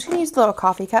 I'm just going to use the little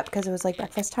coffee cup because it was, like,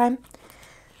 breakfast time.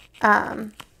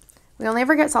 We only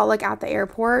ever get Salt Lick at the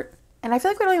airport. And I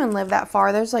feel like we don't even live that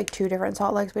far. There's, like, 2 different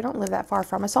Salt Licks. We don't live that far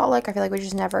from a Salt Lick. I feel like we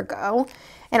just never go.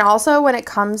 And also, when it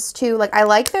comes to, like, I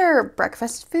like their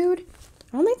breakfast food.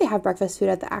 I don't think they have breakfast food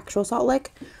at the actual Salt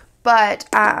Lick. But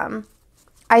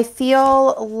I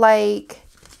feel like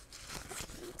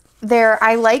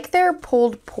I like their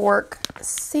pulled pork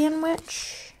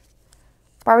sandwich.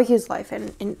 Barbecue's life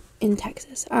in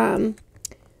Texas. I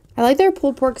like their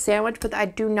pulled pork sandwich, but I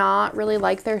do not really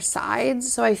like their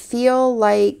sides. So I feel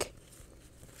like,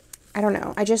 I don't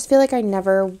know. I just feel like I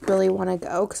never really want to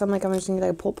go because I'm just going to get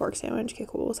like a pulled pork sandwich. Okay,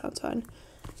 cool. Sounds fun.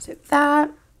 So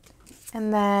that.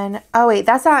 And then, oh wait,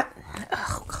 that's not,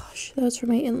 oh gosh. That was for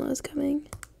my in-laws coming.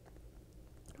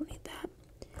 I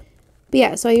But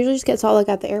yeah, so I usually just get Salt Lick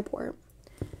at the airport.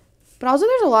 But also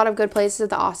there's a lot of good places at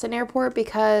the Austin airport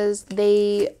because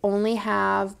they only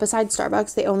have, besides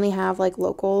Starbucks, they only have like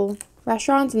local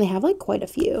restaurants, and they have like quite a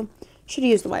few. Should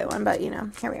have used the white one, but you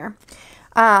know, here we are.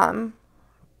 I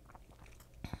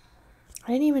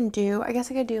didn't even do, I guess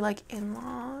I could do like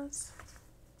in-laws.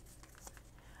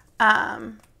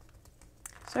 So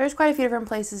there's quite a few different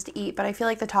places to eat, but I feel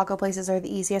like the taco places are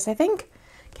the easiest. Can't think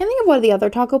of what the other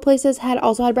taco places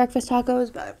also had breakfast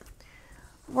tacos, but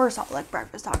we're Salt Lick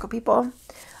breakfast taco people.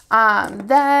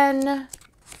 Then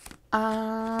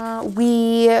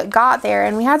we got there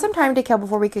and we had some time to kill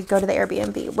before we could go to the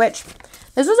Airbnb, which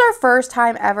this was our first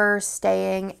time ever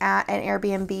staying at an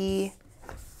Airbnb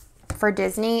for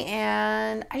Disney,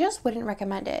 and I just wouldn't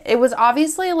recommend it. It was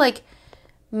obviously like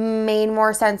made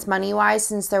more sense money-wise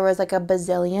since there was like a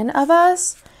bazillion of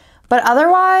us, but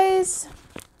otherwise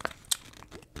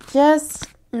just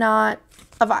not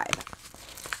a vibe.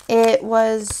 It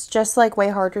was just like way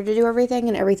harder to do everything,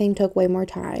 and everything took way more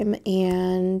time.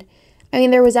 And I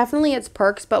mean, there was definitely its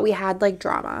perks, but we had like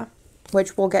drama,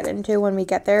 which we'll get into when we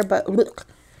get there, but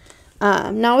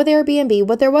not with Airbnb.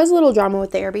 But there was a little drama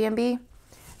with the Airbnb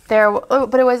there,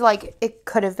 but it was like, it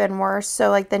could have been worse. So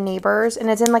like the neighbors, and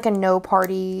it's in like a no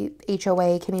party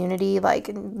HOA community,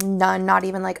 like none, not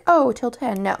even like, oh, till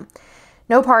 10,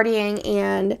 no partying.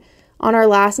 And on our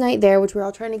last night there, which we were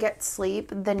all trying to get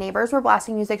sleep, the neighbors were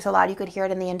blasting music so loud you could hear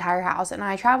it in the entire house. And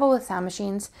I travel with sound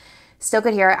machines, still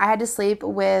could hear it. I had to sleep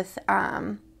with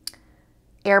AirPods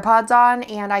on,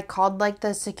 and I called like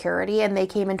the security, and they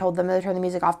came and told them to turn the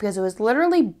music off because it was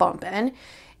literally bumping.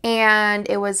 And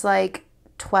it was like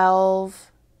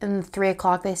 12 and 3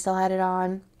 o'clock, they still had it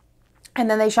on. And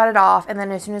then they shut it off, and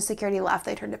then as soon as security left,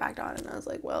 they turned it back on. And I was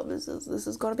like, well, this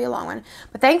is going to be a long one.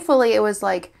 But thankfully, it was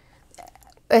like,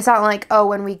 it's not like, oh,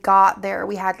 when we got there,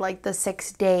 we had like the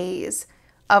 6 days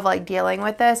of like dealing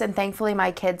with this. And thankfully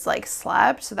my kids like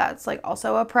slept. So that's like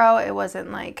also a pro. It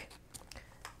wasn't like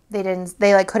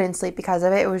they like couldn't sleep because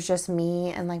of it. It was just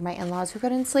me and like my in-laws who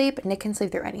couldn't sleep. Nick can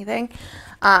sleep through anything.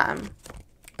 But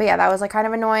yeah, that was like kind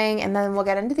of annoying. And then we'll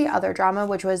get into the other drama,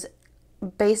 which was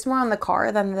based more on the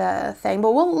car than the thing.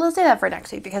 But we'll say that for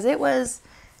next week because it was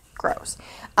gross.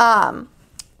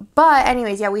 But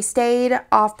anyways, yeah, we stayed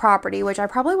off property, which I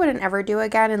probably wouldn't ever do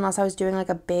again unless I was doing like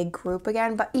a big group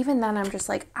again. But even then, I'm just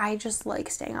like, I just like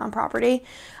staying on property.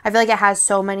 I feel like it has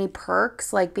so many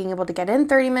perks, like being able to get in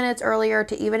 30 minutes earlier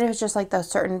to, even if it's just like the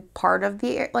certain part of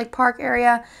the like park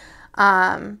area.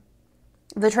 The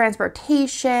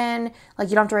transportation, like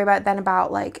you don't have to worry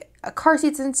about like car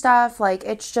seats and stuff. Like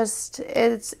it's just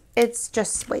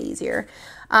way easier,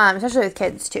 especially with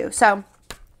kids too. So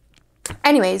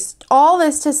anyways, all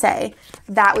this to say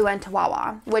that we went to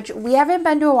Wawa, which we haven't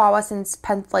been to a Wawa since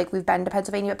we've been to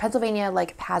Pennsylvania. But Pennsylvania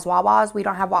like has Wawas. We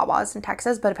don't have Wawas in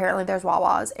Texas, but apparently there's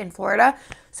Wawas in Florida.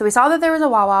 So we saw that there was a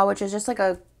Wawa, which is just like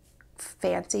a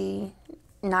fancy,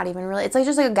 not even really, it's like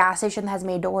just like a gas station that has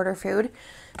made to order food.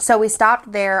 So we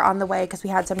stopped there on the way because we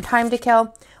had some time to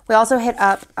kill. We also hit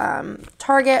up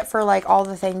Target for like all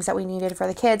the things that we needed for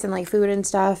the kids and like food and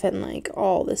stuff and like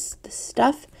all this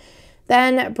stuff.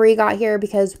 Then Bree got here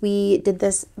because we did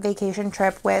this vacation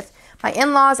trip with my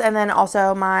in-laws and then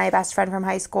also my best friend from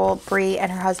high school, Bree,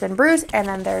 and her husband, Bruce, and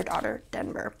then their daughter,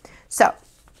 Denver. So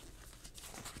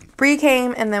Bree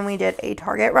came and then we did a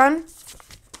Target run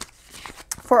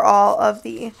for all of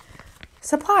the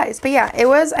supplies. But yeah, it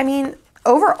was, I mean,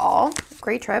 overall,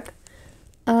 great trip.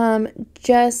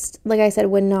 Just like I said,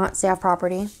 would not stay off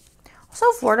property.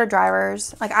 Also, Florida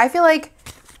drivers, like I feel like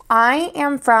I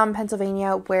am from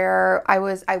Pennsylvania where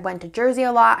I went to Jersey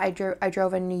a lot. I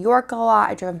drove in New York a lot.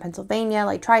 I drove in Pennsylvania,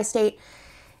 like tri-state.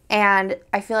 And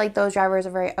I feel like those drivers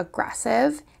are very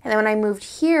aggressive. And then when I moved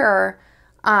here,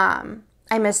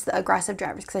 I missed the aggressive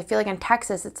drivers because I feel like in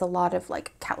Texas, it's a lot of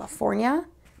like California.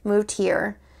 Moved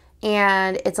here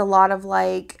and it's a lot of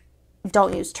like,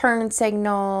 don't use turn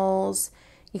signals.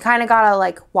 You kind of gotta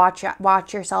like watch out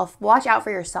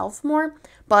for yourself more.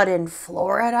 But in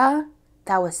Florida,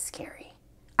 that was scary.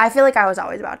 I feel like I was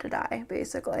always about to die,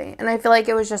 basically. And I feel like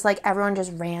it was just like everyone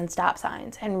just ran stop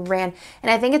signs and ran.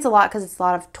 And I think it's a lot because it's a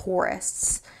lot of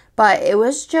tourists. But it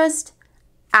was just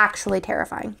actually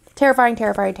terrifying.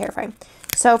 Terrifying.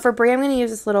 So for Brie, I'm going to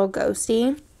use this little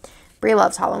ghosty. Brie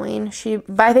loves Halloween.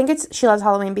 But I think she loves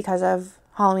Halloween because of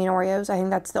Halloween Oreos. I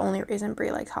think that's the only reason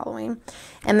Brie likes Halloween.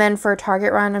 And then for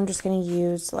Target run, I'm just going to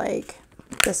use like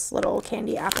this little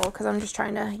candy apple because I'm just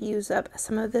trying to use up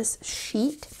some of this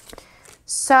sheet.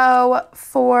 So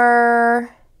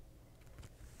for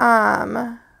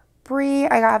Brie,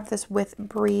 I got this with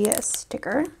Brie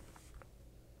sticker.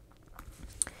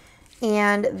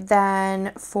 And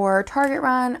then for Target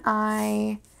Run,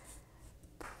 I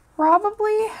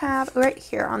probably have right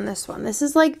here on this one. This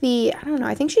is like the, I don't know,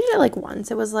 I think she did it like once.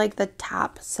 It was like the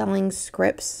top selling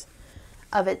scripts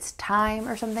of its time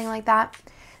or something like that.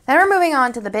 Then we're moving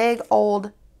on to the big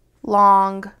old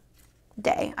long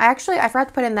day. I forgot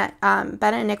to put in that Bennett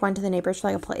and Nick went to the neighbors for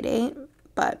like a play date,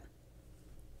 but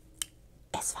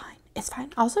it's fine. It's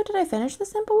fine. Also, did I finish the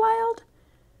Simple Wild?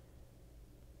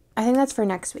 I think that's for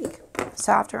next week.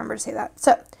 So I have to remember to say that.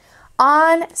 So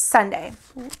on Sunday,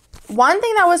 one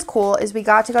thing that was cool is we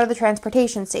got to go to the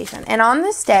transportation station. And on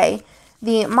this day,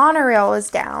 the monorail was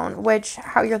down, which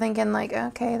how you're thinking like,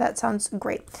 okay, that sounds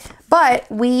great. But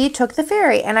we took the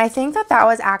ferry. And I think that that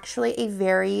was actually a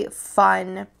very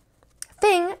fun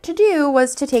thing to do,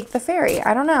 was to take the ferry.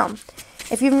 I don't know.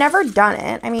 If you've never done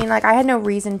it, I mean, like, I had no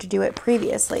reason to do it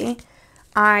previously.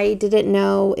 I didn't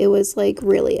know it was, like,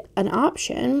 really an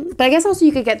option. But I guess also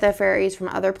you could get the ferries from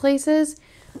other places.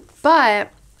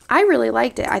 But I really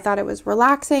liked it. I thought it was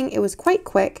relaxing. It was quite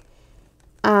quick.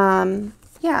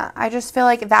 Yeah, I just feel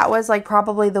like that was, like,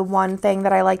 probably the one thing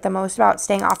that I liked the most about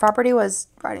staying off property was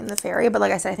riding the ferry. But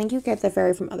like I said, I think you get the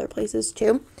ferry from other places,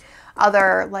 too.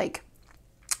 Other, like,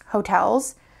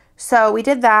 hotels. So we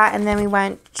did that, and then we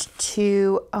went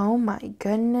to, oh my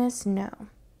goodness, no.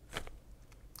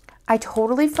 I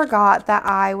totally forgot that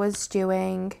I was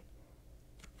doing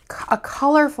a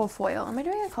colorful foil. Am I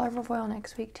doing a colorful foil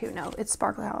next week too? No, it's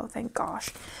Sparkly Hollow, thank gosh.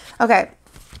 Okay,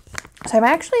 so I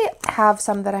might actually have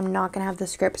some that I'm not going to have the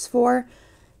scripts for,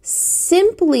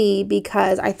 simply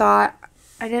because I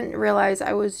didn't realize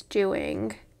I was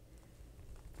doing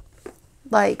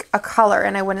like a color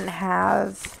and I wouldn't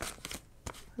have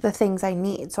the things I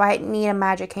need. So I need a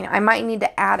Magic Kingdom. I might need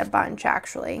to add a bunch,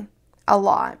 actually. A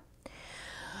lot.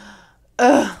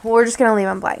 We're just going to leave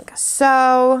them blank.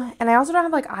 So, and I also don't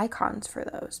have, like, icons for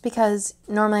those, because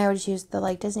normally I would just use the,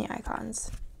 like, Disney icons.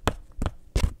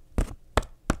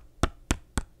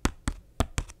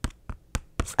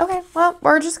 Okay, well,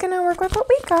 we're just going to work with what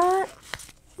we got.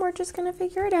 We're just going to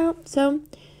figure it out. So,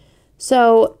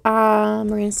 we're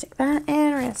going to stick that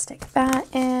in. We're going to stick that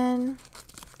in.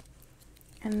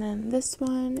 And then this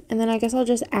one. And then I guess I'll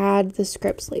just add the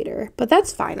scripts later. But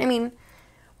that's fine. I mean,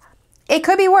 it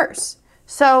could be worse.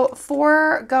 So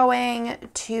for going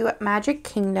to Magic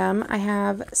Kingdom, I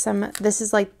have some, this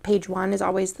is like page 1 is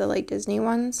always the like Disney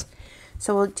ones.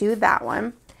 So we'll do that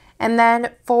one. And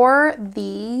then for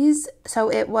these,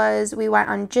 so it was, we went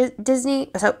on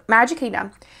Magic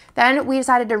Kingdom. Then we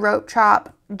decided to rope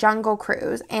chop Jungle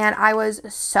Cruise. And I was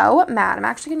so mad. I'm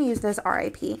actually going to use this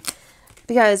RIP.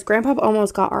 Because Grandpa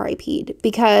almost got RIP'd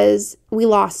because we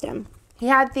lost him. He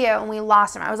had Theo and we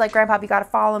lost him. I was like, Grandpa, you got to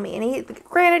follow me. And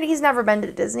granted, he's never been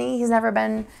to Disney. He's never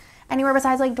been anywhere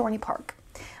besides like Dorney Park.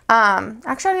 Actually,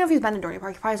 I don't know if he's been to Dorney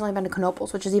Park. He probably has only been to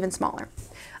Canopus, which is even smaller.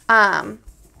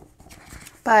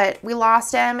 But we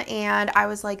lost him and I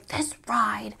was like, this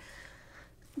ride,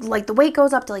 like the wait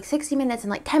goes up to like 60 minutes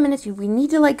and like 10 minutes. We need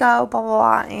to like go, blah,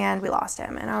 blah, blah. And we lost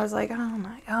him. And I was like, oh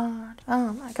my God,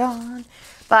 oh my God.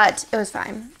 But it was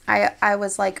fine. I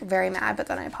was like very mad, but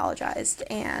then I apologized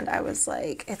and I was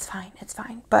like, it's fine, it's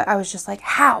fine. But I was just like,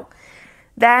 how?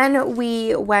 Then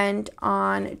we went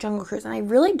on Jungle Cruise and I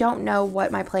really don't know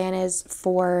what my plan is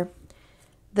for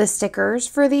the stickers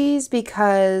for these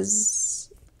because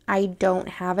I don't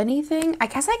have anything. I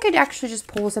guess I could actually just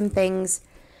pull some things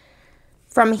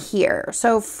from here.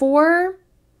 So for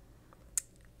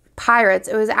Pirates,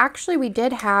 it was actually, we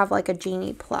did have like a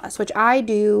Genie Plus, which I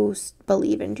do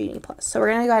believe in Genie Plus. So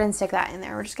we're going to go ahead and stick that in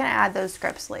there. We're just going to add those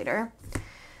scripts later.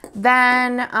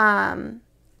 Then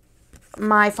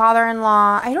my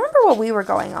father-in-law, I don't remember what we were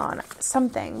going on.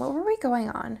 Something. What were we going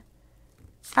on?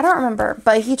 I don't remember.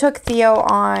 But he took Theo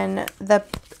on the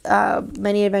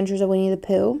Many Adventures of Winnie the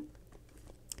Pooh.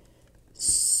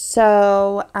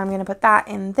 So I'm going to put that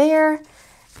in there.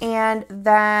 And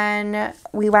then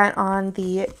we went on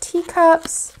the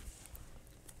teacups.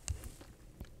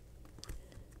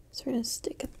 So we're going to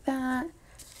stick that.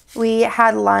 We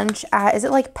had lunch at, is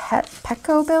it like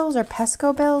Petco Bills or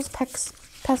Pesco Bills?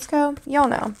 Pesco? Y'all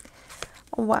know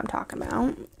what I'm talking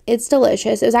about. It's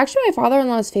delicious. It was actually my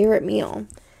father-in-law's favorite meal.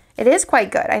 It is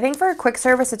quite good. I think for a quick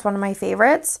service, it's one of my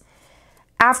favorites.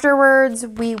 Afterwards,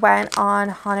 we went on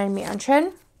Haunted Mansion.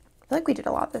 I feel like we did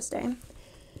a lot this day.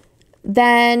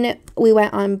 Then we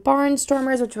went on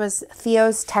Barnstormers, which was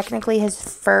Theo's, technically his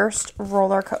first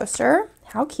roller coaster.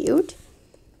 How cute.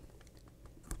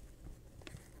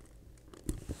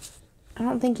 I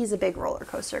don't think he's a big roller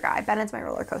coaster guy. Bennett's my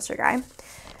roller coaster guy.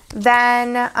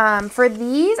 Then for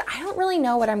these, I don't really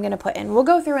know what I'm going to put in. We'll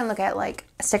go through and look at like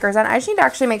stickers on. I just need to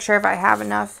actually make sure if I have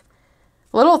enough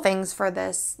little things for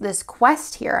this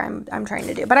quest here I'm trying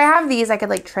to do. But I have these I could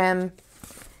like trim,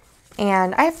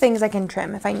 and I have things I can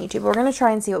trim if I need to, but we're going to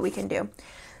try and see what we can do.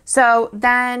 So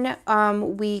then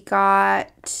we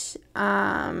got,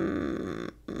 I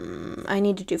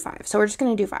need to do 5. So we're just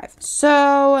going to do 5.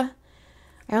 So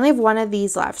I only have one of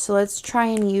these left. So let's try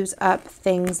and use up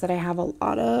things that I have a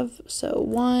lot of. So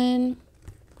 1.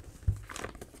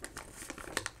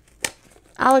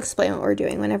 I'll explain what we're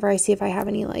doing whenever I see if I have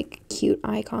any like cute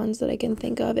icons that I can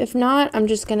think of. If not, I'm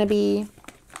just going to be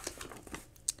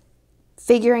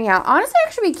figuring out. Honestly, it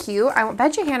actually be cute. I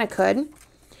bet you Hannah could.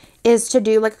 Is to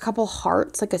do like a couple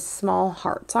hearts, like a small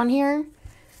hearts on here.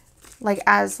 Like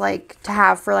as like to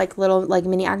have for like little like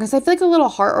mini icons. I feel like a little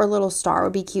heart or a little star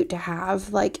would be cute to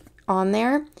have like on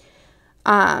there.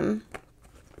 I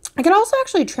could also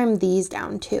actually trim these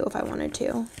down too if I wanted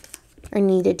to. Or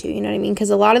needed to, you know what I mean? Because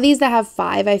a lot of these that have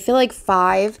 5, I feel like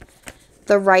 5,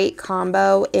 the right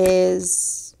combo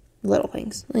is little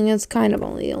things. I think it's kind of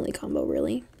the only combo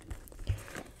really.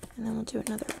 And then we'll do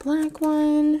another black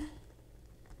one.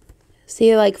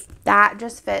 See, like that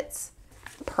just fits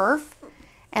perf.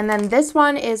 And then this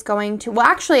one is going to, well,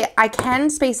 actually I can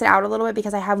space it out a little bit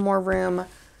because I have more room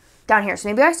down here. So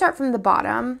maybe I start from the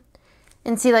bottom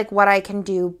and see like what I can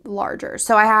do larger.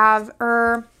 So I have,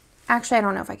 actually, I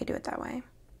don't know if I could do it that way.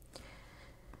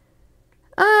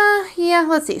 Yeah,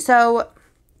 let's see. So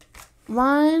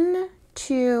 1,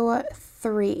 2,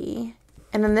 3.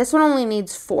 And then this one only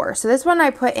needs 4. So this one I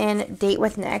put in Date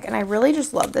with Nick. And I really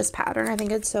just love this pattern. I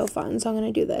think it's so fun. So I'm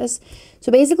going to do this.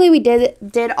 So basically we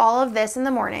did all of this in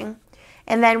the morning.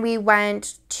 And then we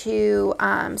went to,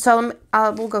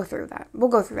 we'll go through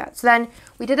that. So then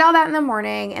we did all that in the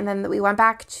morning. And then we went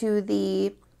back to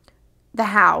the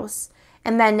house.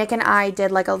 And then Nick and I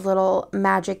did like a little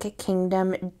Magic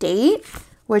Kingdom date,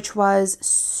 which was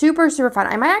super, super fun.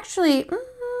 I might actually,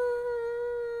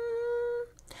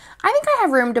 I think I have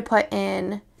room to put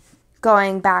in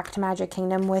going back to Magic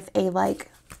Kingdom with a like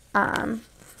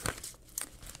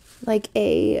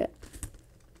a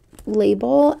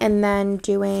label, and then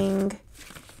doing,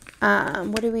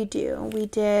 what did we do? We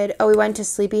went to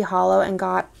Sleepy Hollow and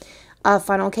got a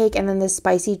funnel cake and then this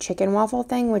spicy chicken waffle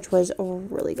thing, which was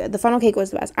really good. The funnel cake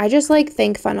was the best. I just like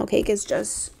think funnel cake is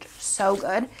just so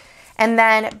good. And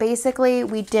then basically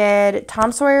we did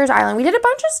Tom Sawyer's Island. We did a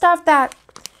bunch of stuff that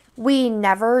we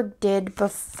never did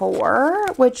before,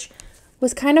 which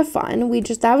was kind of fun.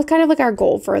 That was kind of like our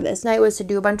goal for this night, was to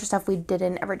do a bunch of stuff we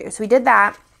didn't ever do. So we did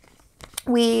that.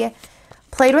 We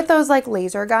played with those like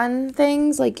laser gun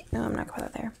things. Like, no, I'm not gonna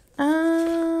put that there.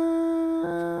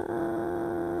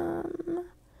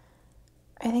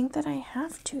 I think that I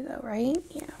have to though, right?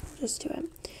 Yeah, just do it.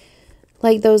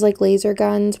 Like those like laser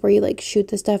guns where you like shoot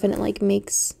the stuff and it like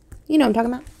makes, you know what I'm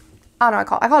talking about? I don't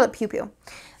know, I called it pew pew.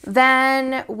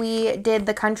 Then we did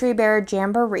the Country Bear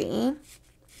Jamboree.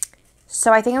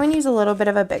 So I think I'm going to use a little bit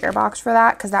of a bigger box for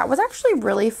that because that was actually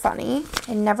really funny.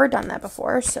 I'd never done that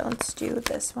before. So let's do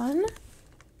this one.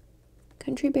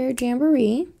 Country Bear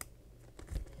Jamboree.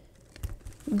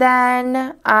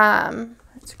 Then,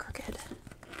 it's crooked.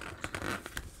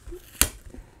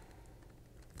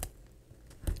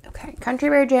 Okay, Country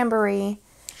Bear Jamboree.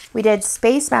 We did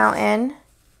Space Mountain.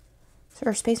 So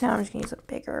for Space Mountain, I'm just going to use a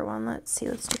bigger one. Let's see.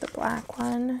 Let's do the black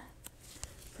one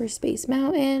for Space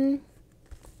Mountain.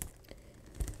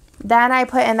 Then I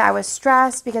put in that I was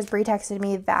stressed because Brie texted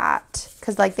me that,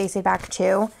 because like they say back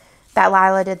too, that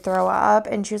Lila did throw up.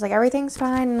 And she was like, everything's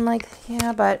fine. And I'm like,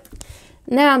 yeah, but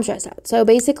now I'm stressed out. So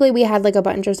basically we had like a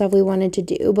bunch of stuff we wanted to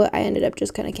do, but I ended up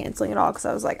just kind of canceling it all because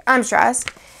I was like, I'm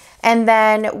stressed. And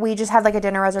then we just had like a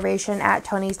dinner reservation at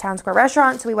Tony's Town Square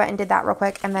restaurant. So we went and did that real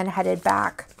quick and then headed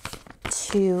back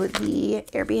to the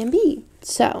Airbnb.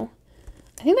 So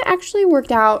I think that actually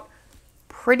worked out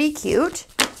pretty cute.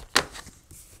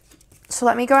 So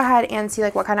let me go ahead and see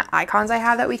like what kind of icons I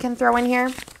have that we can throw in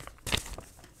here.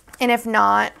 And if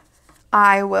not,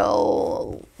 I don't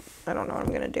know what I'm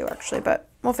going to do actually, but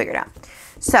we'll figure it out.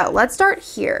 So let's start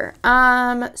here.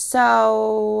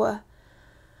 So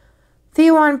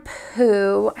Theo on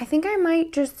Pooh, I think I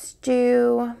might just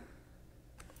do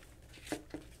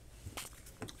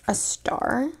a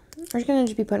star. We're just going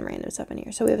to be putting random stuff in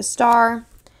here. So we have a star.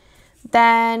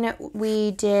 Then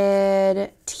we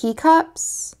did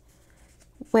teacups,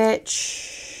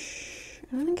 which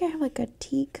I don't think I have like a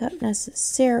teacup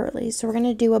necessarily. So we're going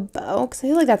to do a bow because I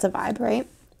feel like that's a vibe, right?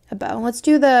 A bow. Let's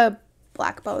do the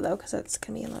black bow though because that's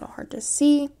going to be a little hard to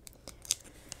see.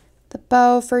 The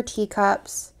bow for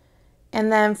teacups.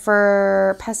 And then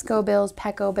for pesco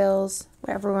bills,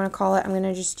 whatever we want to call it, I'm going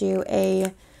to just do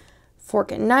a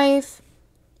fork and knife.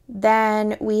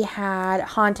 Then we had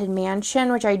Haunted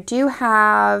Mansion, which I do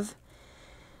have.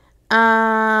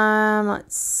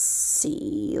 Let's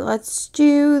see. Let's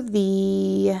do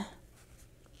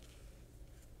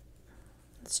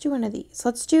one of these.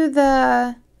 Let's do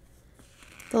the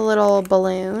little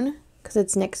balloon because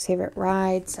it's Nick's favorite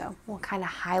ride, so we'll kind of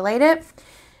highlight it.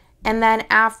 And then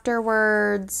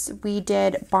afterwards, we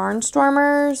did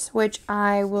Barnstormers, which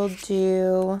I will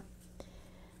do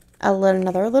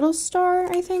another little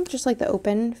star, I think, just like the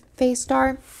open face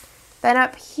star. Then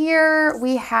up here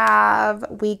we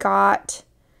got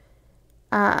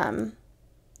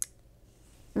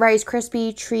Rice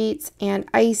Krispie treats and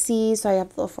icy. So I have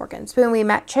the little fork and spoon. We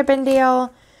met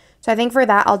Chippendale. So I think for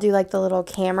that I'll do like the little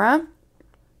camera.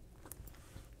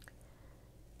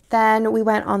 Then we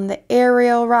went on the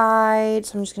aerial ride.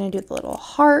 So I'm just going to do the little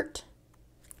heart.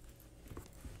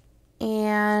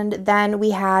 And then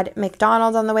we had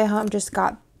McDonald's on the way home. Just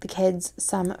got the kids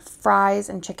some fries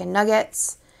and chicken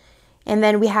nuggets. And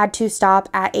then we had to stop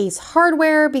at Ace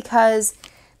Hardware because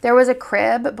there was a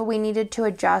crib, but we needed to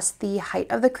adjust the height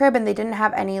of the crib and they didn't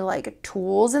have any like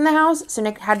tools in the house. So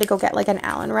Nick had to go get like an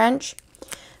Allen wrench.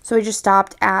 So we just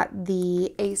stopped at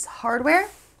the Ace Hardware.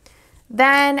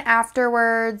 Then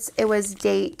afterwards, it was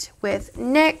date with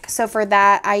Nick. So for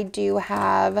that, I do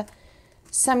have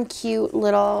some cute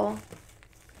little,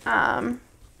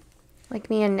 like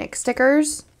me and Nick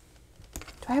stickers.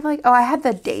 Do I have like, oh, I had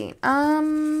the date.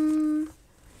 I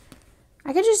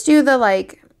could just do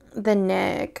the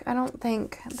Nick. I don't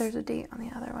think there's a date on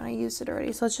the other one. I used it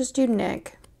already. So let's just do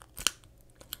Nick.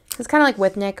 It's kind of like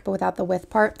with Nick, but without the with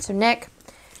part. So Nick.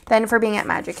 Then for being at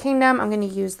Magic Kingdom, I'm going to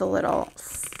use the little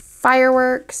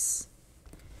fireworks.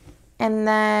 And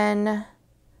then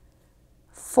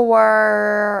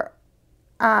for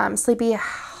Sleepy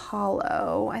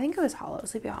Hollow, I think it was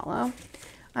Sleepy Hollow,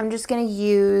 I'm just going to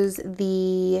use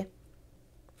the,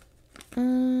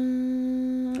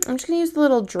 I'm just going to use the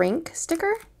little drink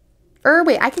sticker. Or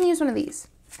wait, I can use one of these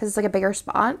because it's like a bigger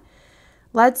spot.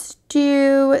 Let's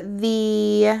do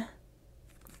the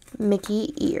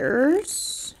Mickey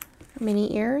ears,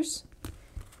 mini ears.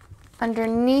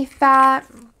 Underneath that,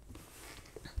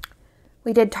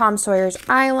 we did Tom Sawyer's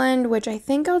Island, which I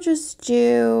think I'll just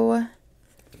do,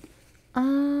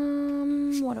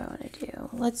 what do I want to do?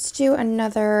 Let's do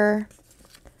another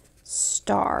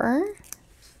star.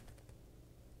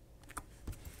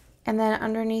 And then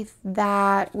underneath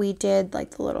that, we did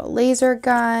like the little laser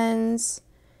guns.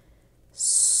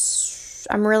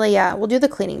 We'll do the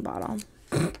cleaning bottle.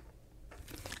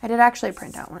 I did actually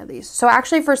print out one of these. So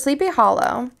actually for Sleepy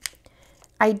Hollow,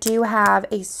 I do have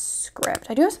a script.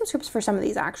 I do have some scripts for some of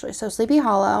these actually. So Sleepy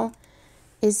Hollow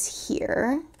is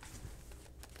here.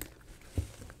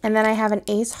 And then I have an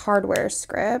Ace Hardware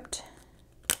script.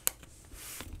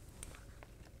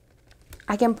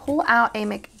 I can pull out a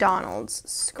McDonald's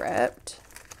script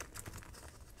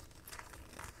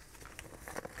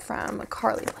from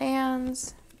Carly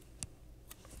Plans.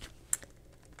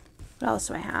 What else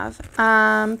do I have?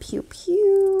 Pew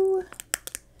Pew.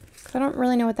 I don't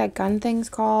really know what that gun thing's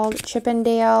called.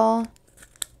 Chippendale.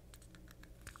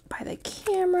 By the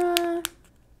camera.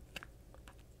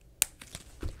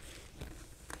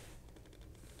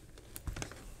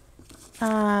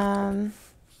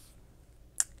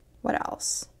 What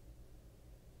else?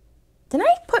 Didn't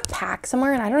I put pack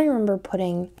somewhere? And I don't even remember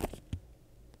putting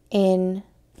in.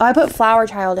 Oh, I put Flower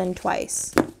Child in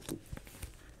twice.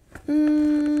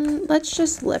 Let's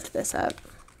just lift this up.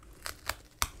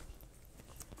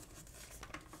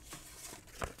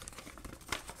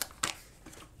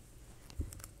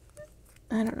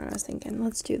 I don't know what I was thinking.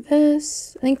 Let's do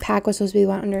this. I think pack was supposed to be the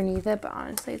one underneath it, but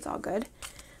honestly, it's all good.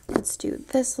 Let's do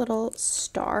this little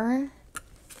star.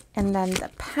 And then the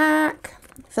pack.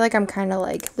 I feel like I'm kind of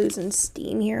like losing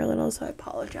steam here a little, so I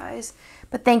apologize.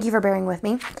 But thank you for bearing with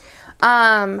me.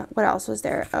 What else was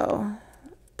there? Oh,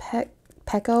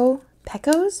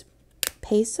 Pecos?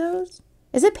 Pesos?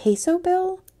 Is it peso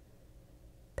bill?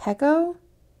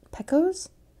 Pecos?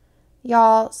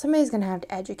 Y'all, somebody's gonna have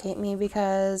to educate me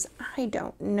because I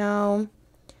don't know.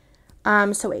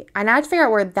 So wait, I now have to figure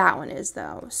out where that one is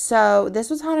though. So this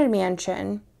was Haunted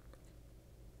Mansion.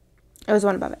 It was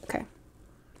one above it, okay.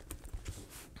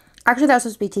 Actually, that was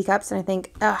supposed to be teacups, and I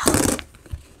think,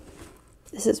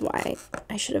 this is why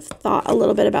I should have thought a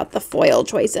little bit about the foil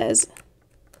choices.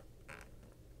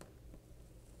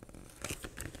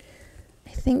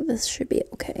 I think this should be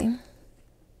okay.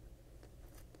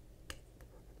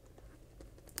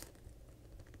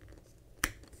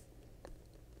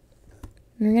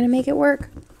 We're gonna make it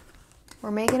work. We're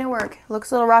making it work.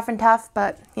 Looks a little rough and tough,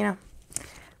 but, you know,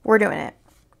 we're doing it.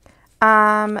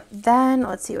 Then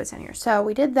let's see what's in here. So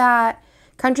we did that.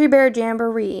 Country Bear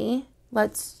Jamboree.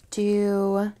 Let's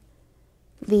do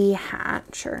the hat,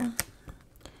 sure.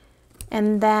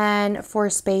 And then for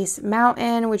Space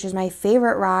Mountain, which is my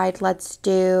favorite ride, let's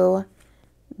do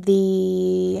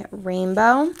the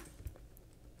rainbow.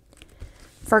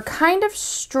 For Kind of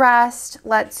Stressed,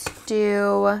 let's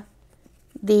do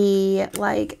the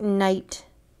like night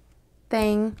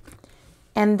thing.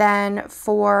 And then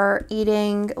for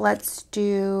eating, let's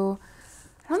do,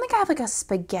 I don't think I have like a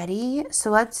spaghetti, so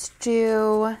let's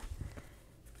do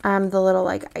the little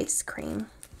like ice cream.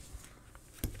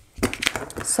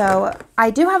 So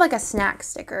I do have like a snack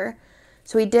sticker.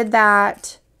 So we did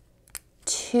that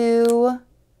two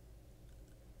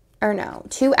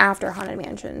after Haunted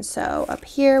Mansion. So up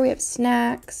here we have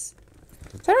snacks.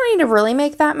 So I don't need to really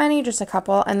make that many, just a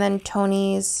couple. And then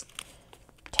Tony's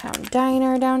Town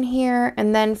Diner down here.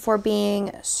 And then for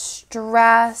being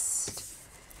stressed,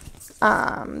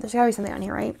 there's gotta be something on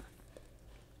here, right?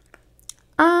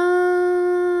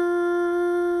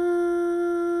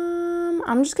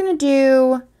 I'm just gonna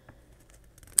do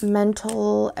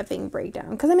mental epping breakdown,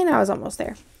 because I mean I was almost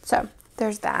there. So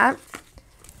there's that.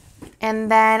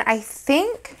 And then I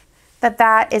think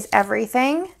that is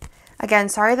everything. Again,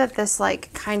 sorry that this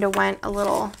like kind of went a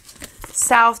little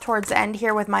south towards the end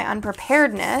here with my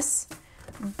unpreparedness,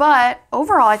 but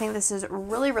overall I think this is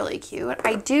really, really cute.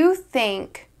 I do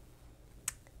think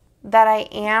that I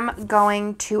am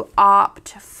going to opt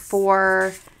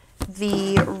for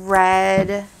the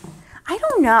red. I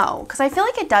don't know, because I feel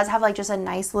like it does have like just a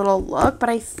nice little look, but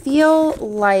I feel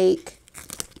like,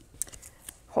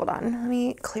 hold on, let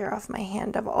me clear off my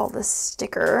hand of all the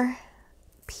sticker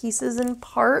pieces and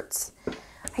parts.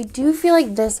 I do feel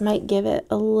like this might give it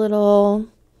a little,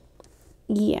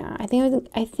 yeah, I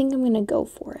think I'm gonna go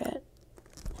for it.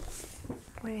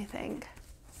 What do you think?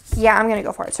 Yeah, I'm gonna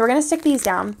go for it. So we're gonna stick these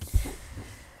down.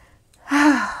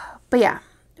 But yeah,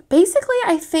 basically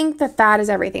I think that is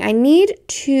everything. I need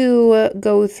to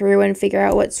go through and figure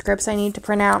out what scripts I need to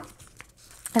print out,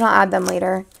 and I'll add them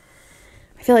later.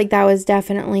 I feel like that was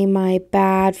definitely my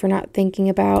bad for not thinking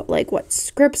about like what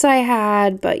scripts I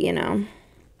had, but you know,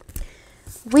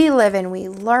 we live and we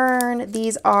learn.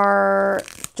 These are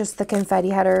just the confetti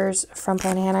headers from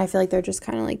Planet Hannah. I feel like they're just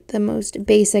kind of like the most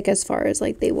basic as far as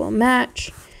like they will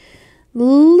match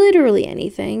literally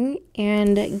anything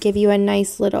and give you a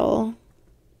nice little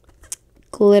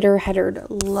glitter headered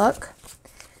look.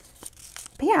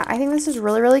 But yeah, I think this is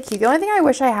really, really cute. The only thing I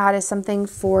wish I had is something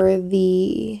for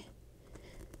the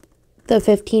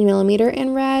 15 millimeter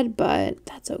in red, but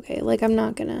that's okay. Like I'm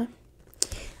gonna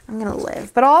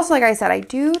live. But also, like I said, I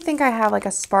do think I have like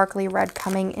a sparkly red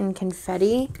coming in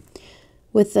confetti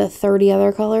with the 30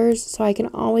 other colors, so I can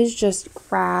always just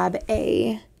grab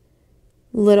a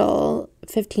little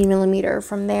 15 millimeter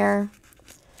from there,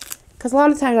 because a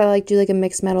lot of times I like do like a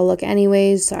mixed metal look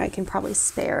anyways, so I can probably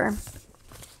spare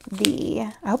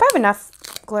I hope I have enough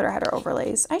glitter header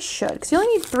overlays. I should, because you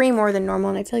only need 3 more than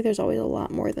normal, and I feel like there's always a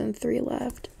lot more than 3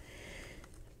 left.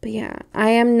 But yeah,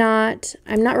 I'm not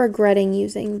regretting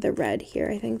using the red here.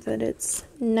 I think that it's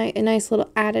a nice little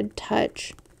added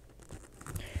touch.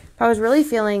 If I was really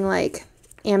feeling like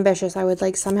ambitious, I would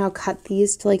like somehow cut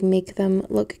these to like make them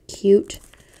look cute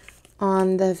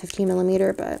on the 15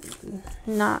 millimeter, but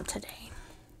not today.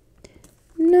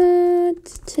 Not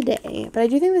today. But I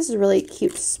do think this is a really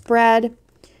cute spread.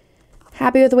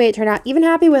 Happy with the way it turned out. Even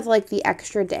happy with like the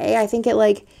extra day. I think it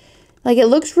like it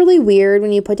looks really weird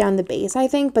when you put down the base, I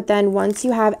think, but then once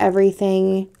you have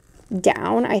everything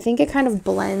down, I think it kind of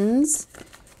blends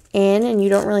in and you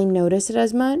don't really notice it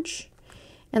as much.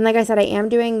 And like I said, I am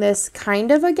doing this kind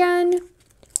of again.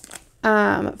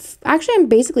 Actually, I'm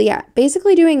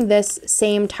basically doing this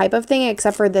same type of thing,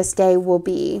 except for this day will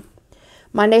be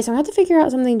Monday. So I'm going to have to figure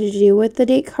out something to do with the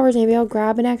date covers. Maybe I'll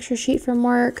grab an extra sheet from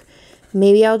work.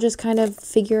 Maybe I'll just kind of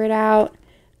figure it out.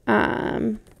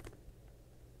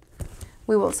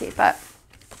 We will see. But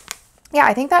yeah,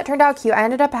 I think that turned out cute. I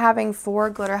ended up having 4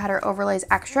 glitter header overlays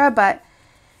extra. But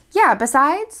yeah,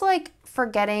 besides like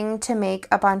forgetting to make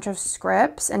a bunch of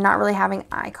scripts and not really having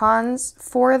icons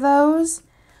for those,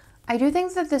 I do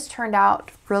think that this turned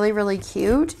out really, really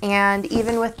cute. And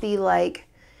even with the like,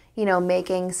 you know,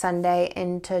 making Sunday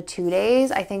into 2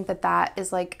 days, I think that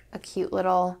is like a cute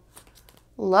little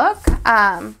look.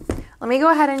 Let me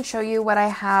go ahead and show you what I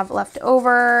have left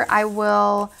over. I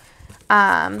will,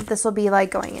 this will be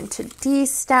like going into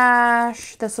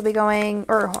D-stash. This will be going,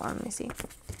 or hold on, let me see.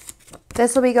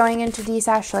 This will be going into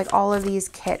D-stash, like all of these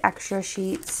kit extra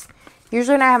sheets.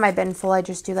 Usually when I have my bin full, I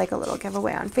just do like a little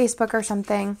giveaway on Facebook or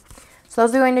something. So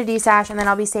those are going to destash, and then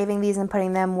I'll be saving these and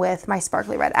putting them with my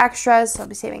sparkly red extras. So I'll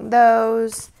be saving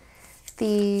those,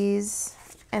 these,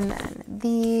 and then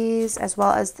these, as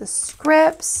well as the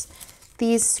scripts.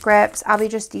 These scripts, I'll be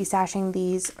just destashing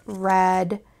these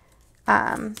red.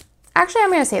 Actually, I'm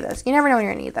going to save those. You never know when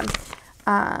you're going to need them.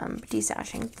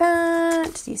 Destashing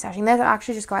that, destashing this. I'll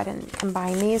actually just go ahead and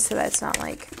combine these so that it's not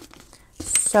like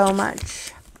so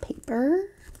much paper.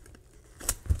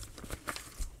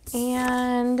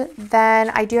 And then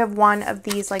I do have one of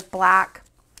these like black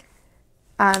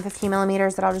 15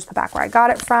 millimeters that I'll just put back where I got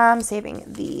it from, saving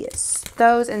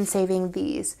those and saving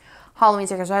these Halloween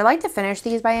stickers. So I like to finish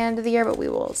these by the end of the year, but we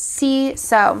will see.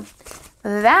 So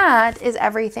that is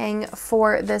everything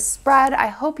for this spread. I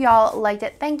hope y'all liked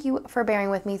it. Thank you for bearing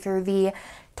with me through the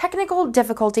technical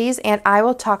difficulties, and I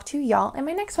will talk to y'all in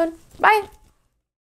my next one. Bye.